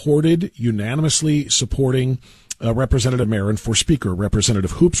present unanimously supporting Representative Merrin for Speaker.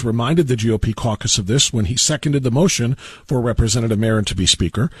 Representative Hoops reminded the GOP caucus of this when he seconded the motion for Representative Merrin to be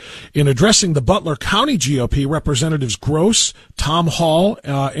Speaker. In addressing the Butler County GOP, Representatives Gross, Tom Hall,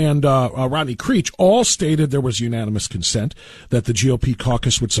 and Rodney Creech all stated there was unanimous consent that the GOP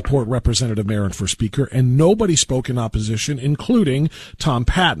caucus would support Representative Merrin for Speaker, and nobody spoke in opposition, including Tom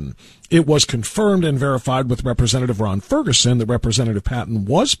Patton. It was confirmed and verified with Representative Ron Ferguson that Representative Patton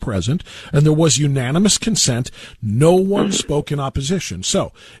was present, and there was unanimous consent No one spoke in opposition.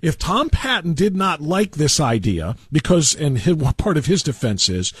 So if Tom Patton did not like this idea, because, and part of his defense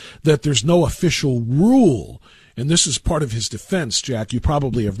is that there's no official rule, and this is part of his defense, Jack, you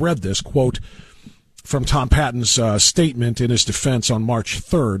probably have read this, quote, from Tom Patton's statement in his defense on March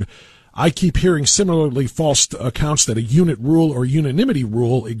 3rd, I keep hearing similarly false accounts that a unit rule or unanimity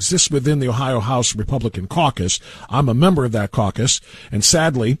rule exists within the Ohio House Republican caucus. I'm a member of that caucus, and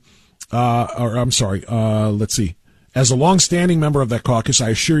sadly, let's see. As a long-standing member of that caucus,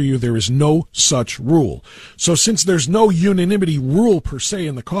 I assure you there is no such rule. So since there's no unanimity rule per se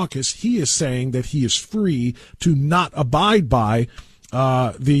in the caucus, he is saying that he is free to not abide by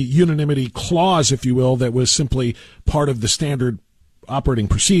the unanimity clause, if you will, that was simply part of the standard operating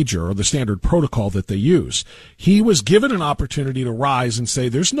procedure or the standard protocol that they use. He was given an opportunity to rise and say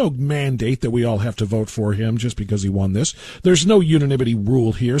there's no mandate that we all have to vote for him just because he won this. There's no unanimity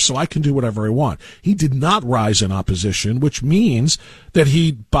rule here, so I can do whatever I want. He did not rise in opposition, which means that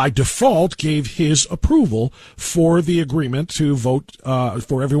he, by default, gave his approval for the agreement to vote,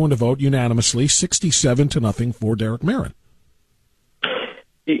 for everyone to vote unanimously, 67-0 for Derek Merrin.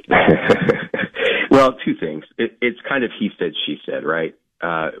 Well, two things. It's kind of he said, she said, right?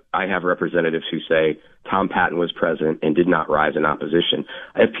 I have representatives who say Tom Patton was present and did not rise in opposition.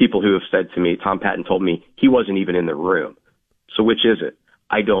 I have people who have said to me, Tom Patton told me he wasn't even in the room. So which is it?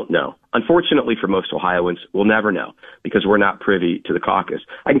 I don't know. Unfortunately for most Ohioans, we'll never know because we're not privy to the caucus.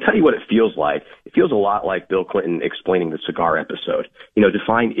 I can tell you what it feels like. It feels a lot like Bill Clinton explaining the cigar episode.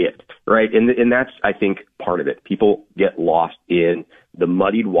 Define it, right? And that's, I think, part of it. People get lost in the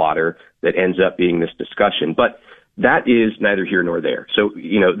muddied water that ends up being this discussion. But that is neither here nor there. So,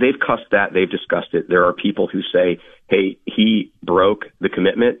 they've cussed that. They've discussed it. There are people who say, hey, he broke the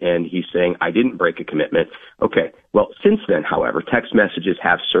commitment, and he's saying, I didn't break a commitment. Okay. Well, since then, however, text messages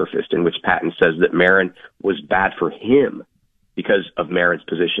have surfaced in which Patton says that Merrin was bad for him because of Merrin's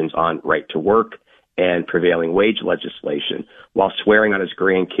positions on right to work and prevailing wage legislation, while swearing on his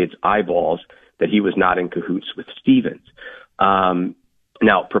grandkids' eyeballs that he was not in cahoots with Stevens.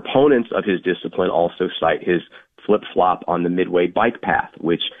 Now, proponents of his discipline also cite his flip-flop on the Midway bike path,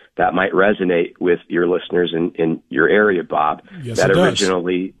 which that might resonate with your listeners in your area, Bob. Yes, that it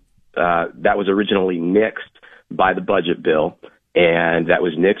originally that was originally nixed by the budget bill, and that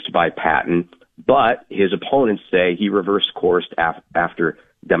was nixed by Patton. But his opponents say he reversed course after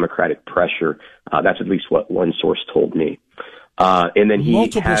Democratic pressure. That's at least what one source told me. And then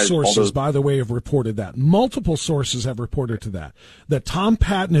multiple sources, by the way, have reported that. Multiple sources have reported that Tom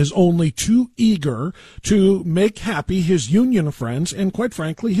Patton is only too eager to make happy his union friends and, quite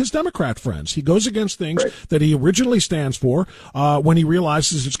frankly, his Democrat friends. He goes against things that he originally stands for when he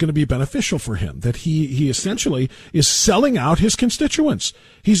realizes it's going to be beneficial for him, that he essentially is selling out his constituents.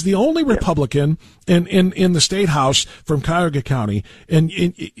 He's the only Republican in the state house from Cuyahoga County. And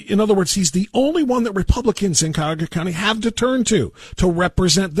in other words, he's the only one that Republicans in Cuyahoga County have to turn to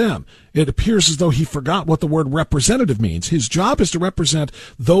represent them. It appears as though he forgot what the word representative means. His job is to represent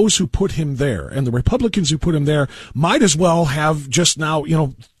those who put him there. And the Republicans who put him there might as well have just now,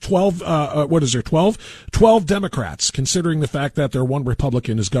 12 Democrats, considering the fact that their one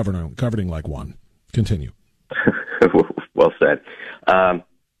Republican is governing like one. Continue. Well said.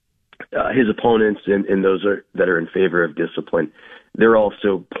 His opponents and those that are in favor of discipline, they're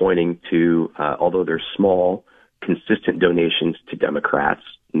also pointing to, although they're small, consistent donations to Democrats.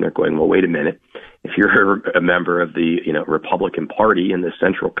 And they're going, well, wait a minute. If you're a member of the Republican Party in the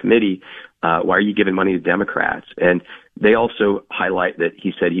Central Committee, why are you giving money to Democrats? And they also highlight that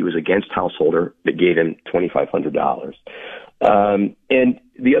he said he was against Householder that gave him $2,500. And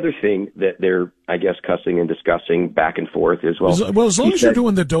the other thing that they're, I guess, cussing and discussing back and forth is, as long as you're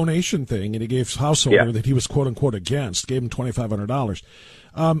doing the donation thing, and he gave Householder that he was quote unquote against, gave him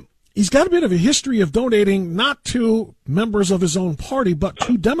 $2,500. He's got a bit of a history of donating not to members of his own party, but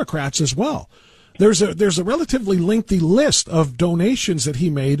to Democrats as well. There's a relatively lengthy list of donations that he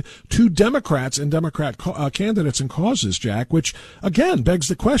made to Democrats and Democrat candidates and causes, Jack, which again begs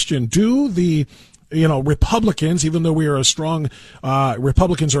the question: do the Republicans, even though we are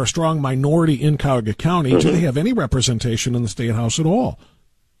Republicans are a strong minority in Cuyahoga County, do they have any representation in the state house at all?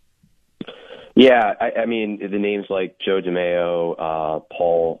 Yeah, I mean, the names like Joe DeMaio,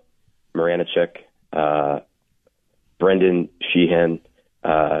 Paul Maranichuk, Brendan Sheehan,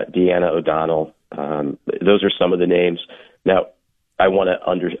 Deanna O'Donnell. Those are some of the names. Now, I want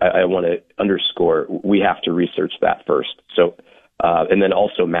to underscore we have to research that first. So, and then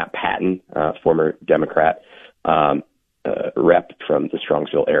also Matt Patton, former Democrat rep from the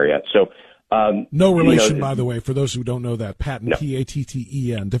Strongsville area. So No relation, by the way, for those who don't know that. Patton, no.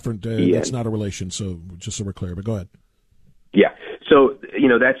 P-A-T-T-E-N, different. That's not a relation. So just so we're clear, but go ahead. Yeah. So,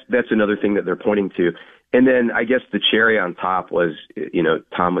 that's another thing that they're pointing to. And then I guess the cherry on top was,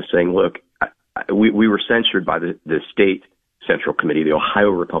 Tom was saying, look, we were censured by the state Central Committee, the Ohio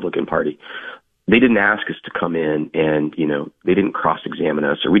Republican Party. They didn't ask us to come in and, they didn't cross-examine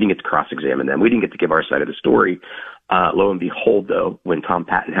us, or we didn't get to cross-examine them. We didn't get to give our side of the story. Lo and behold, though, when Tom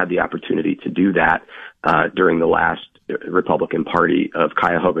Patton had the opportunity to do that during the last Republican Party of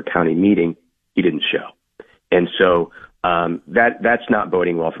Cuyahoga County meeting, he didn't show. And so that's not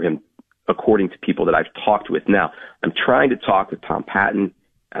boding well for him, according to people that I've talked with. Now, I'm trying to talk with Tom Patton.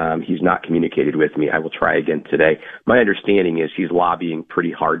 He's not communicated with me. I will try again today. My understanding is he's lobbying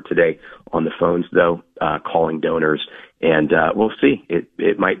pretty hard today on the phones, though, calling donors. And we'll see.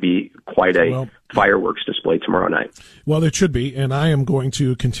 It might be quite a fireworks display tomorrow night. Well, it should be, and I am going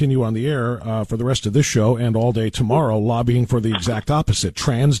to continue on the air for the rest of this show and all day tomorrow lobbying for the exact opposite.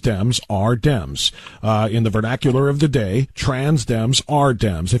 Trans Dems are Dems. In the vernacular of the day, trans Dems are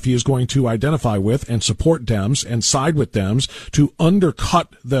Dems. If he is going to identify with and support Dems and side with Dems to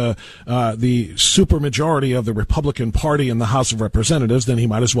undercut the supermajority of the Republican Party in the House of Representatives, then he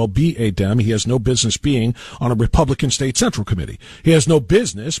might as well be a Dem. He has no business being on a Republican State Central Committee. He has no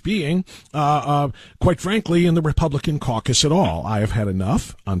business being quite frankly, in the Republican caucus at all. I have had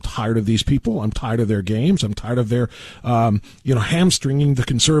enough. I'm tired of these people. I'm tired of their games. I'm tired of their, hamstringing the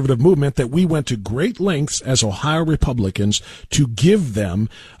conservative movement that we went to great lengths as Ohio Republicans to give them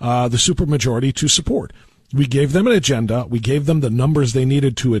the supermajority to support. We gave them an agenda. We gave them the numbers they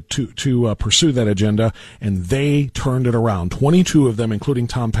needed to pursue that agenda, and they turned it around. 22 of them, including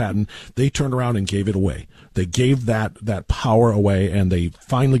Tom Patton, they turned around and gave it away. They gave that power away, and they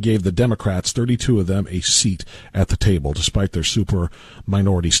finally gave the Democrats, 32 of them, a seat at the table, despite their super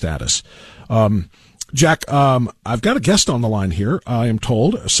minority status. Jack, I've got a guest on the line here, I am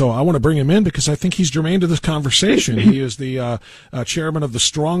told, so I want to bring him in because I think he's germane to this conversation. He is the chairman of the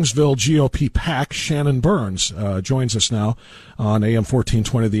Strongsville GOP PAC. Shannon Burns joins us now on AM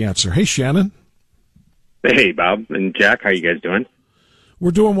 1420 The Answer. Hey, Shannon. Hey, Bob and Jack. How are you guys doing? We're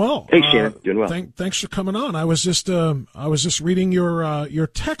doing well. Hey, Shannon, doing well. Thanks for coming on. I was just reading your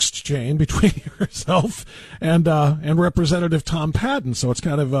text chain between yourself and Representative Tom Patton. So it's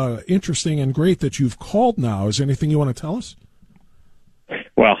kind of interesting and great that you've called now. Is there anything you want to tell us?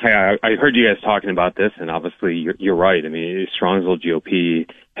 Well, I heard you guys talking about this, and obviously you're right. I mean, Strongsville GOP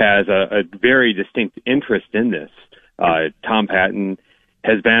has a very distinct interest in this. Tom Patton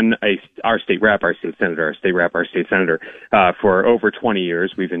has been our state senator for over 20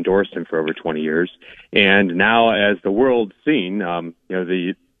 years. We've endorsed him for over 20 years. And now, as the world's seen,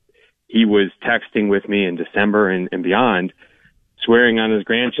 he was texting with me in December and beyond, swearing on his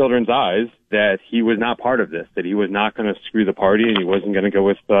grandchildren's eyes that he was not part of this, that he was not going to screw the party and he wasn't going to go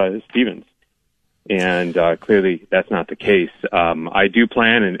with Stevens. And clearly that's not the case. I do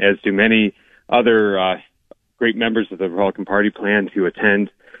plan, and as do many other great members of the Republican Party, plan to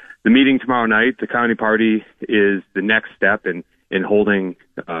attend the meeting tomorrow night. The county party is the next step in holding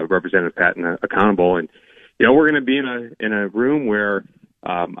Representative Patton accountable. And, we're going to be in a room where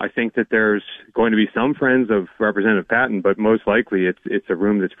I think that there's going to be some friends of Representative Patton, but most likely it's a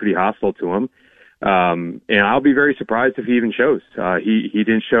room that's pretty hostile to him. And I'll be very surprised if he even shows. He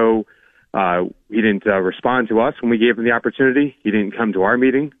didn't show. He didn't respond to us when we gave him the opportunity. He didn't come to our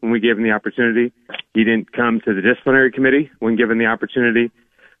meeting when we gave him the opportunity. He didn't come to the disciplinary committee when given the opportunity.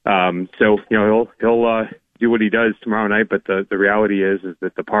 So he'll do what he does tomorrow night. But the reality is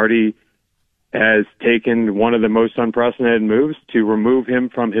that the party has taken one of the most unprecedented moves to remove him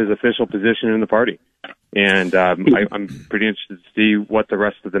from his official position in the party. And I'm pretty interested to see what the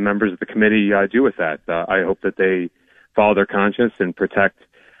rest of the members of the committee do with that. I hope that they follow their conscience and protect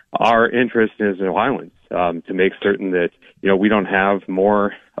our interest as Ohioans, to make certain that, we don't have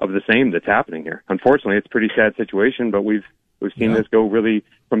more of the same that's happening here. Unfortunately, it's a pretty sad situation, but we've seen this go really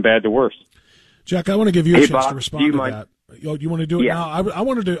from bad to worse. Jack, I want to give you a chance Bob, to respond to that. You want to do it now? I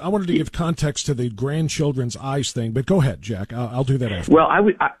wanted to give context to the grandchildren's eyes thing, but go ahead, Jack. I'll do that after. Well, I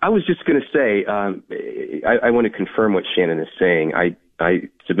was just going to say, I want to confirm what Shannon is saying. I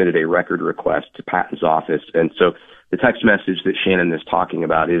submitted a record request to Patton's office, and so the text message that Shannon is talking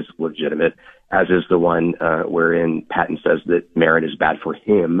about is legitimate, as is the one wherein Patton says that merit is bad for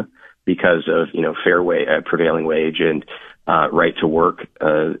him because of prevailing wage and right to work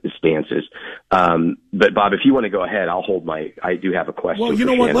stances. But Bob, if you want to go ahead, I do have a question. Well, you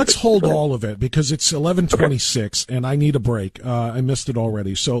know for what? Shannon, Let's but hold go ahead. all of it because it's 11:26 and I need a break. I missed it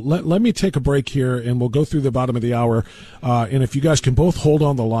already. So let me take a break here and we'll go through the bottom of the hour. And if you guys can both hold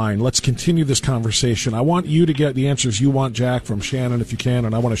on the line, let's continue this conversation. I want you to get the answers you want, Jack, from Shannon if you can.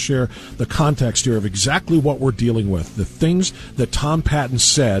 And I want to share the context here of exactly what we're dealing with. The things that Tom Patton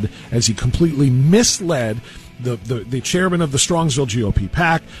said as he completely misled the chairman of the Strongsville GOP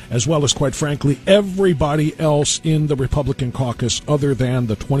PAC, as well as, quite frankly, everybody else in the Republican caucus other than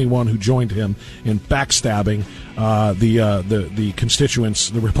the 21 who joined him in backstabbing the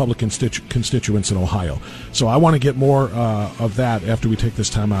constituents, the Republican constituents in Ohio. So I want to get more of that after we take this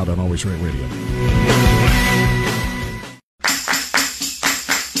time out on Always Right Radio.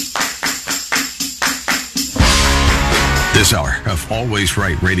 This hour of Always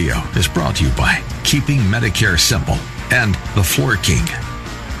Right Radio is brought to you by Keeping Medicare Simple and The Floor King.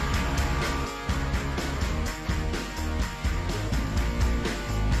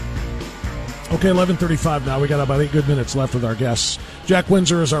 Okay, 11:35 now. We got about 8 good minutes left with our guests. Jack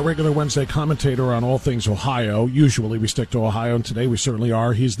Windsor is our regular Wednesday commentator on all things Ohio. Usually we stick to Ohio, and today we certainly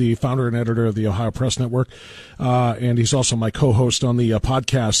are. He's the founder and editor of the Ohio Press Network, and he's also my co-host on the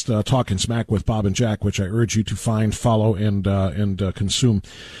podcast Talkin' Smack with Bob and Jack, which I urge you to find, follow, and consume.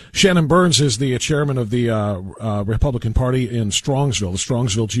 Shannon Burns is the chairman of the Republican Party in Strongsville, the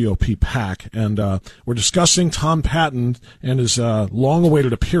Strongsville GOP PAC, and we're discussing Tom Patton and his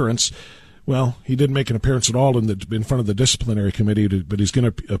long-awaited appearance. Well, he didn't make an appearance at all in front of the disciplinary committee, but he's going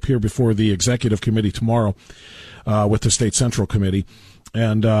to appear before the executive committee tomorrow with the state central committee.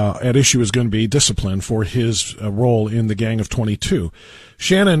 And at issue is going to be discipline for his role in the Gang of 22.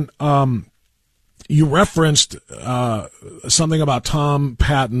 Shannon, you referenced something about Tom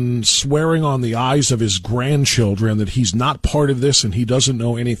Patton swearing on the eyes of his grandchildren that he's not part of this and he doesn't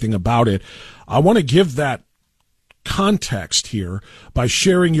know anything about it. I want to give that context here by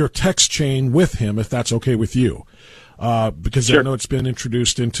sharing your text chain with him, if that's okay with you, because sure. I know it's been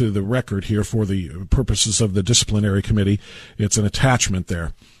introduced into the record here for the purposes of the disciplinary committee. It's an attachment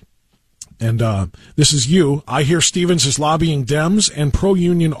there. And this is you. I hear Stevens is lobbying Dems and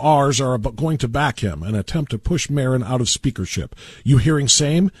pro-union Rs are going to back him, an attempt to push Marin out of speakership. You hearing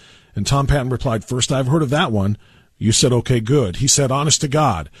same? And Tom Patton replied, first I've heard of that one. You said, okay, good. He said, honest to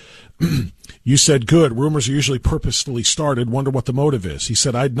God. You said, good. Rumors are usually purposefully started. Wonder what the motive is. He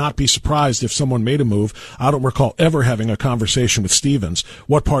said, I'd not be surprised if someone made a move. I don't recall ever having a conversation with Stevens.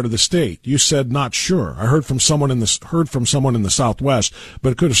 What part of the state? You said, not sure. I heard from someone in the Southwest,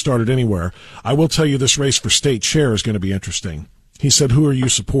 but it could have started anywhere. I will tell you this race for state chair is going to be interesting. He said, who are you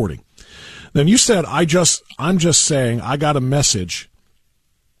supporting? Then you said, I'm just saying I got a message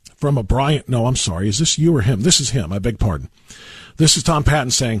from a Bryant. No, I'm sorry. Is this you or him? This is him. I beg pardon. This is Tom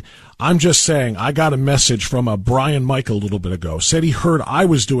Patton saying, I'm just saying I got a message from a Brian Michael a little bit ago. Said he heard I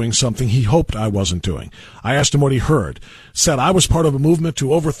was doing something he hoped I wasn't doing. I asked him what he heard. Said I was part of a movement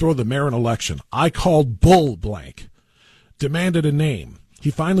to overthrow the Marin election. I called bull blank. Demanded a name.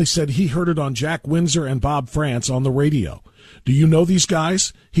 He finally said he heard it on Jack Windsor and Bob France on the radio. Do you know these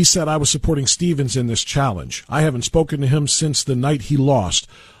guys? He said I was supporting Stevens in this challenge. I haven't spoken to him since the night he lost.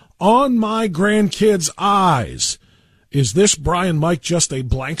 On my grandkids' eyes. Is this Brian Mike just a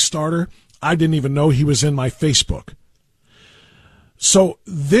blank starter? I didn't even know he was in my Facebook. So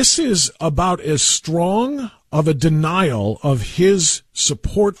this is about as strong of a denial of his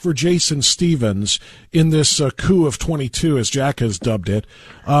support for Jason Stevens in this coup of 22, as Jack has dubbed it,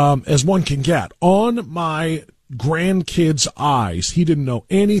 as one can get. On my grandkids' eyes. He didn't know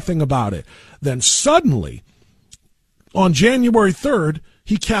anything about it. Then suddenly, on January 3rd,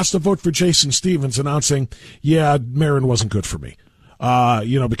 he cast a vote for Jason Stevens, announcing, "Yeah, Marin wasn't good for me,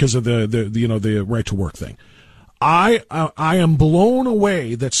 because of the right to work thing." I am blown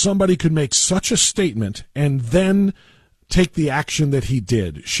away that somebody could make such a statement and then take the action that he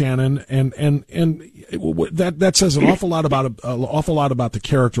did, Shannon, and that says an awful lot about the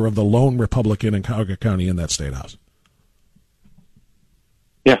character of the lone Republican in Cuyahoga County in that state house.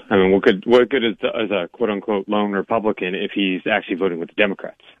 Yeah, I mean, what good is a quote unquote lone Republican if he's actually voting with the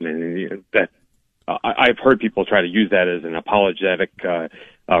Democrats? I mean, that I've heard people try to use that as an apologetic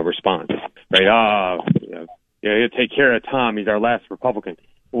response, right? Yeah, take care of Tom. He's our last Republican.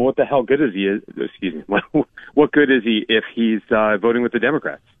 Well, what the hell good is he? Excuse me. What good is he if he's voting with the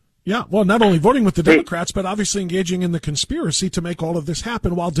Democrats? Yeah, well, not only voting with the Democrats, but obviously engaging in the conspiracy to make all of this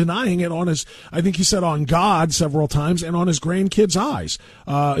happen while denying it on his, I think he said on God several times, and on his grandkids' eyes.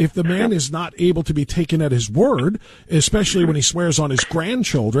 If the man is not able to be taken at his word, especially when he swears on his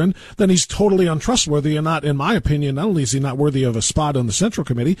grandchildren, then he's totally untrustworthy and not, in my opinion, not only is he not worthy of a spot on the Central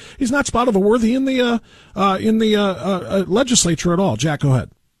Committee, he's not worthy in the legislature at all. Jack, go ahead.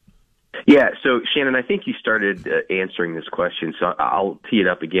 Yeah, so Shannon, I think you started answering this question, so I'll tee it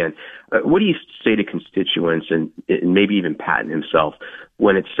up again. What do you say to constituents and maybe even Patton himself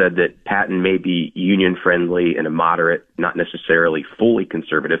when it's said that Patton may be union-friendly and a moderate, not necessarily fully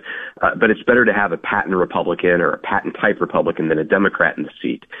conservative, but it's better to have a Patton Republican or a Patton-type Republican than a Democrat in the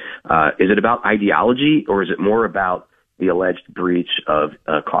seat? Is it about ideology, or is it more about the alleged breach of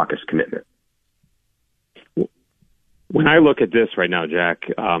caucus commitment? When I look at this right now, Jack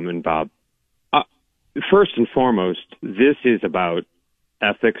and Bob, first and foremost, this is about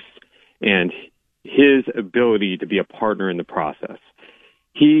ethics and his ability to be a partner in the process.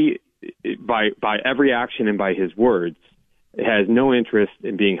 He, by every action and by his words, has no interest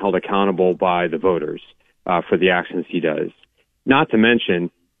in being held accountable by the voters for the actions he does. Not to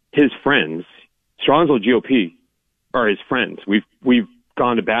mention his friends. Strongsville GOP are his friends. We've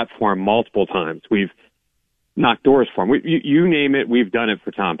gone to bat for him multiple times. We've knocked doors for him. You name it, we've done it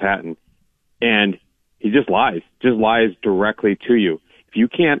for Tom Patton. And he just lies directly to you. If you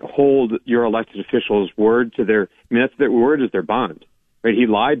can't hold your elected officials' word to that's their word is their bond, right? He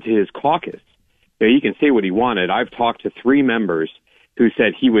lied to his caucus. He can say what he wanted. I've talked to 3 members who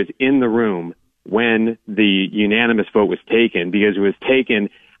said he was in the room when the unanimous vote was taken, because it was taken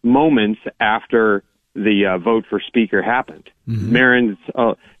moments after the vote for speaker happened. Mm-hmm. Marin's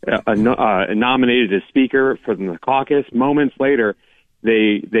nominated as speaker for the caucus. Moments later,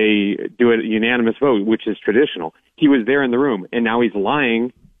 they do a unanimous vote, which is traditional. He was there in the room, and now he's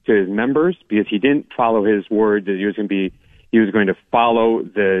lying to his members because he didn't follow his word that he was going to follow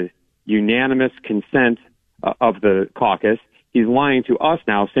the unanimous consent of the caucus. He's lying to us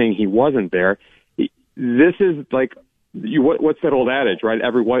now, saying he wasn't there. This is like, what's that old adage, right?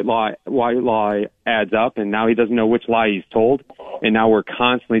 Every white lie adds up, and now he doesn't know which lie he's told, and now we're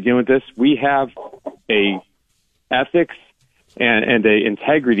constantly dealing with this. We have a ethics and a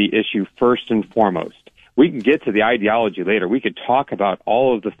integrity issue first and foremost. We can get to the ideology later. We could talk about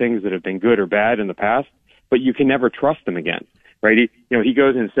all of the things that have been good or bad in the past, but you can never trust them again, right? He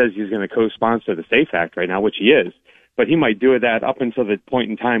goes and says he's going to co-sponsor the SAFE Act right now, which he is, but he might do that up until the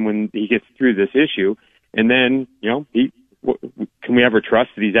point in time when he gets through this issue. And then, can we ever trust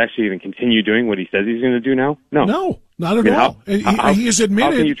that he's actually going to continue doing what he says he's going to do now? No, not at all. He has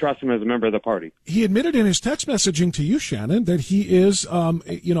admitted. How can you trust him as a member of the party? He admitted in his text messaging to you, Shannon, that he is,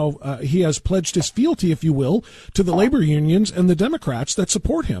 he has pledged his fealty, if you will, to the labor unions and the Democrats that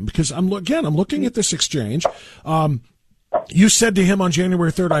support him. Because I'm looking at this exchange. You said to him on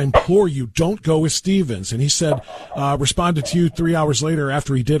January 3rd, I implore you, don't go with Stevens. And he said, responded to you 3 hours later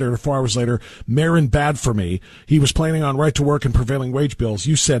after he did it, or 4 hours later, Marin bad for me. He was planning on right to work and prevailing wage bills.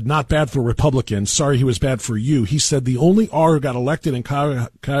 You said, not bad for Republicans. Sorry he was bad for you. He said the only R who got elected in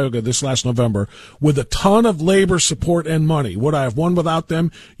Cuyahoga this last November with a ton of labor support and money. Would I have won without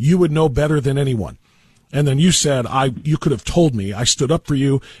them? You would know better than anyone. And then you said, you could have told me. I stood up for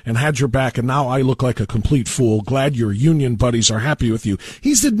you and had your back, and now I look like a complete fool. Glad your union buddies are happy with you.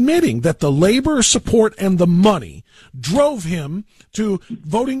 He's admitting that the labor support and the money drove him to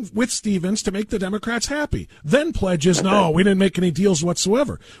voting with Stevens to make the Democrats happy. Then pledges, no, we didn't make any deals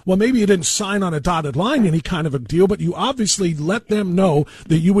whatsoever. Well, maybe you didn't sign on a dotted line any kind of a deal, but you obviously let them know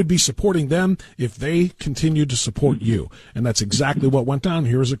that you would be supporting them if they continued to support you. And that's exactly what went down.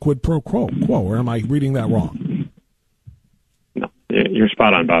 Here's a quid pro quo. Or am I reading that wrong? No, you're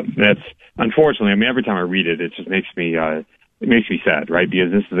spot on, Bob. That's unfortunately. I mean, every time I read it, it just makes me sad, right?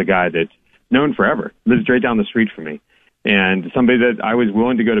 Because this is a guy that's known forever, lives right down the street from me, and somebody that I was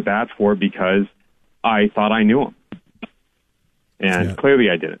willing to go to bat for because I thought I knew him, and clearly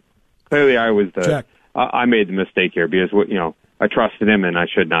I didn't. Clearly, I was I made the mistake here because I trusted him and I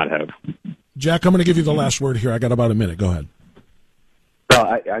should not have. Jack, I'm going to give you the last word here. I got about a minute. Go ahead.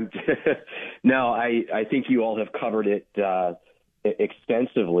 No, I think you all have covered it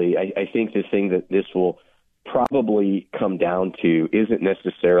extensively. I think the thing that this will probably come down to isn't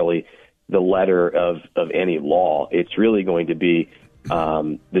necessarily the letter of any law. It's really going to be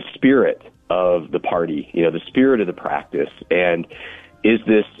the spirit of the party, the spirit of the practice. And is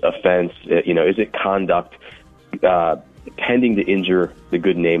this offense, is it conduct tending to injure the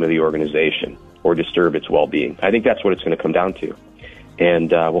good name of the organization or disturb its well-being? I think that's what it's going to come down to.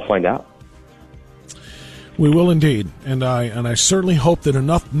 And we'll find out. We will indeed, and I certainly hope that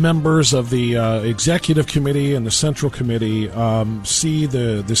enough members of the executive committee and the central committee see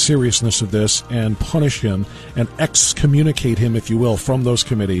the seriousness of this and punish him and excommunicate him, if you will, from those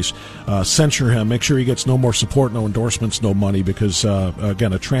committees. Censure him. Make sure he gets no more support, no endorsements, no money, because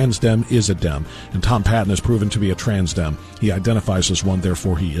again, a trans dem is a dem, and Tom Patton has proven to be a trans dem. He identifies as one,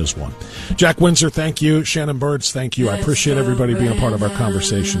 therefore he is one. Jack Windsor, thank you. Shannon Birds, thank you. I appreciate everybody being a part of our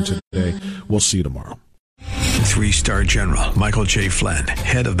conversation today. We'll see you tomorrow. 3-star General Michael J. Flynn,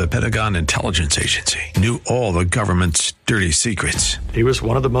 head of the Pentagon Intelligence Agency, knew all the government's dirty secrets. He was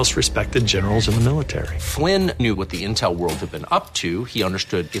one of the most respected generals in the military. Flynn knew what the intel world had been up to. He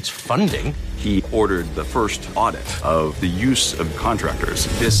understood its funding. He ordered the first audit of the use of contractors.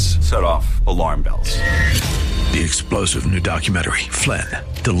 This set off alarm bells. The explosive new documentary, Flynn,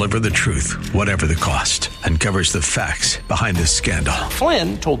 Deliver the Truth, Whatever the Cost, uncovers the facts behind this scandal.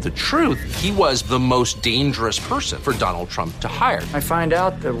 Flynn told the truth. He was the most dangerous person for Donald Trump to hire. I find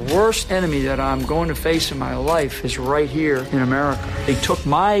out the worst enemy that I'm going to face in my life is right here in America. They took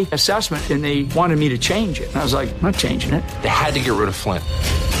my assessment and they wanted me to change it. And I was like, I'm not changing it. They had to get rid of Flynn.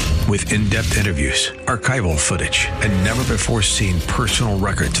 With in-depth interviews, archival footage, and never-before-seen personal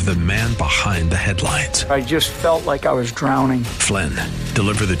records of the man behind the headlines. I just felt like I was drowning. Flynn,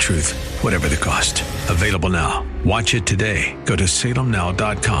 Deliver the Truth, Whatever the Cost. Available now. Watch it today. Go to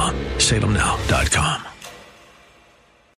salemnow.com. salemnow.com.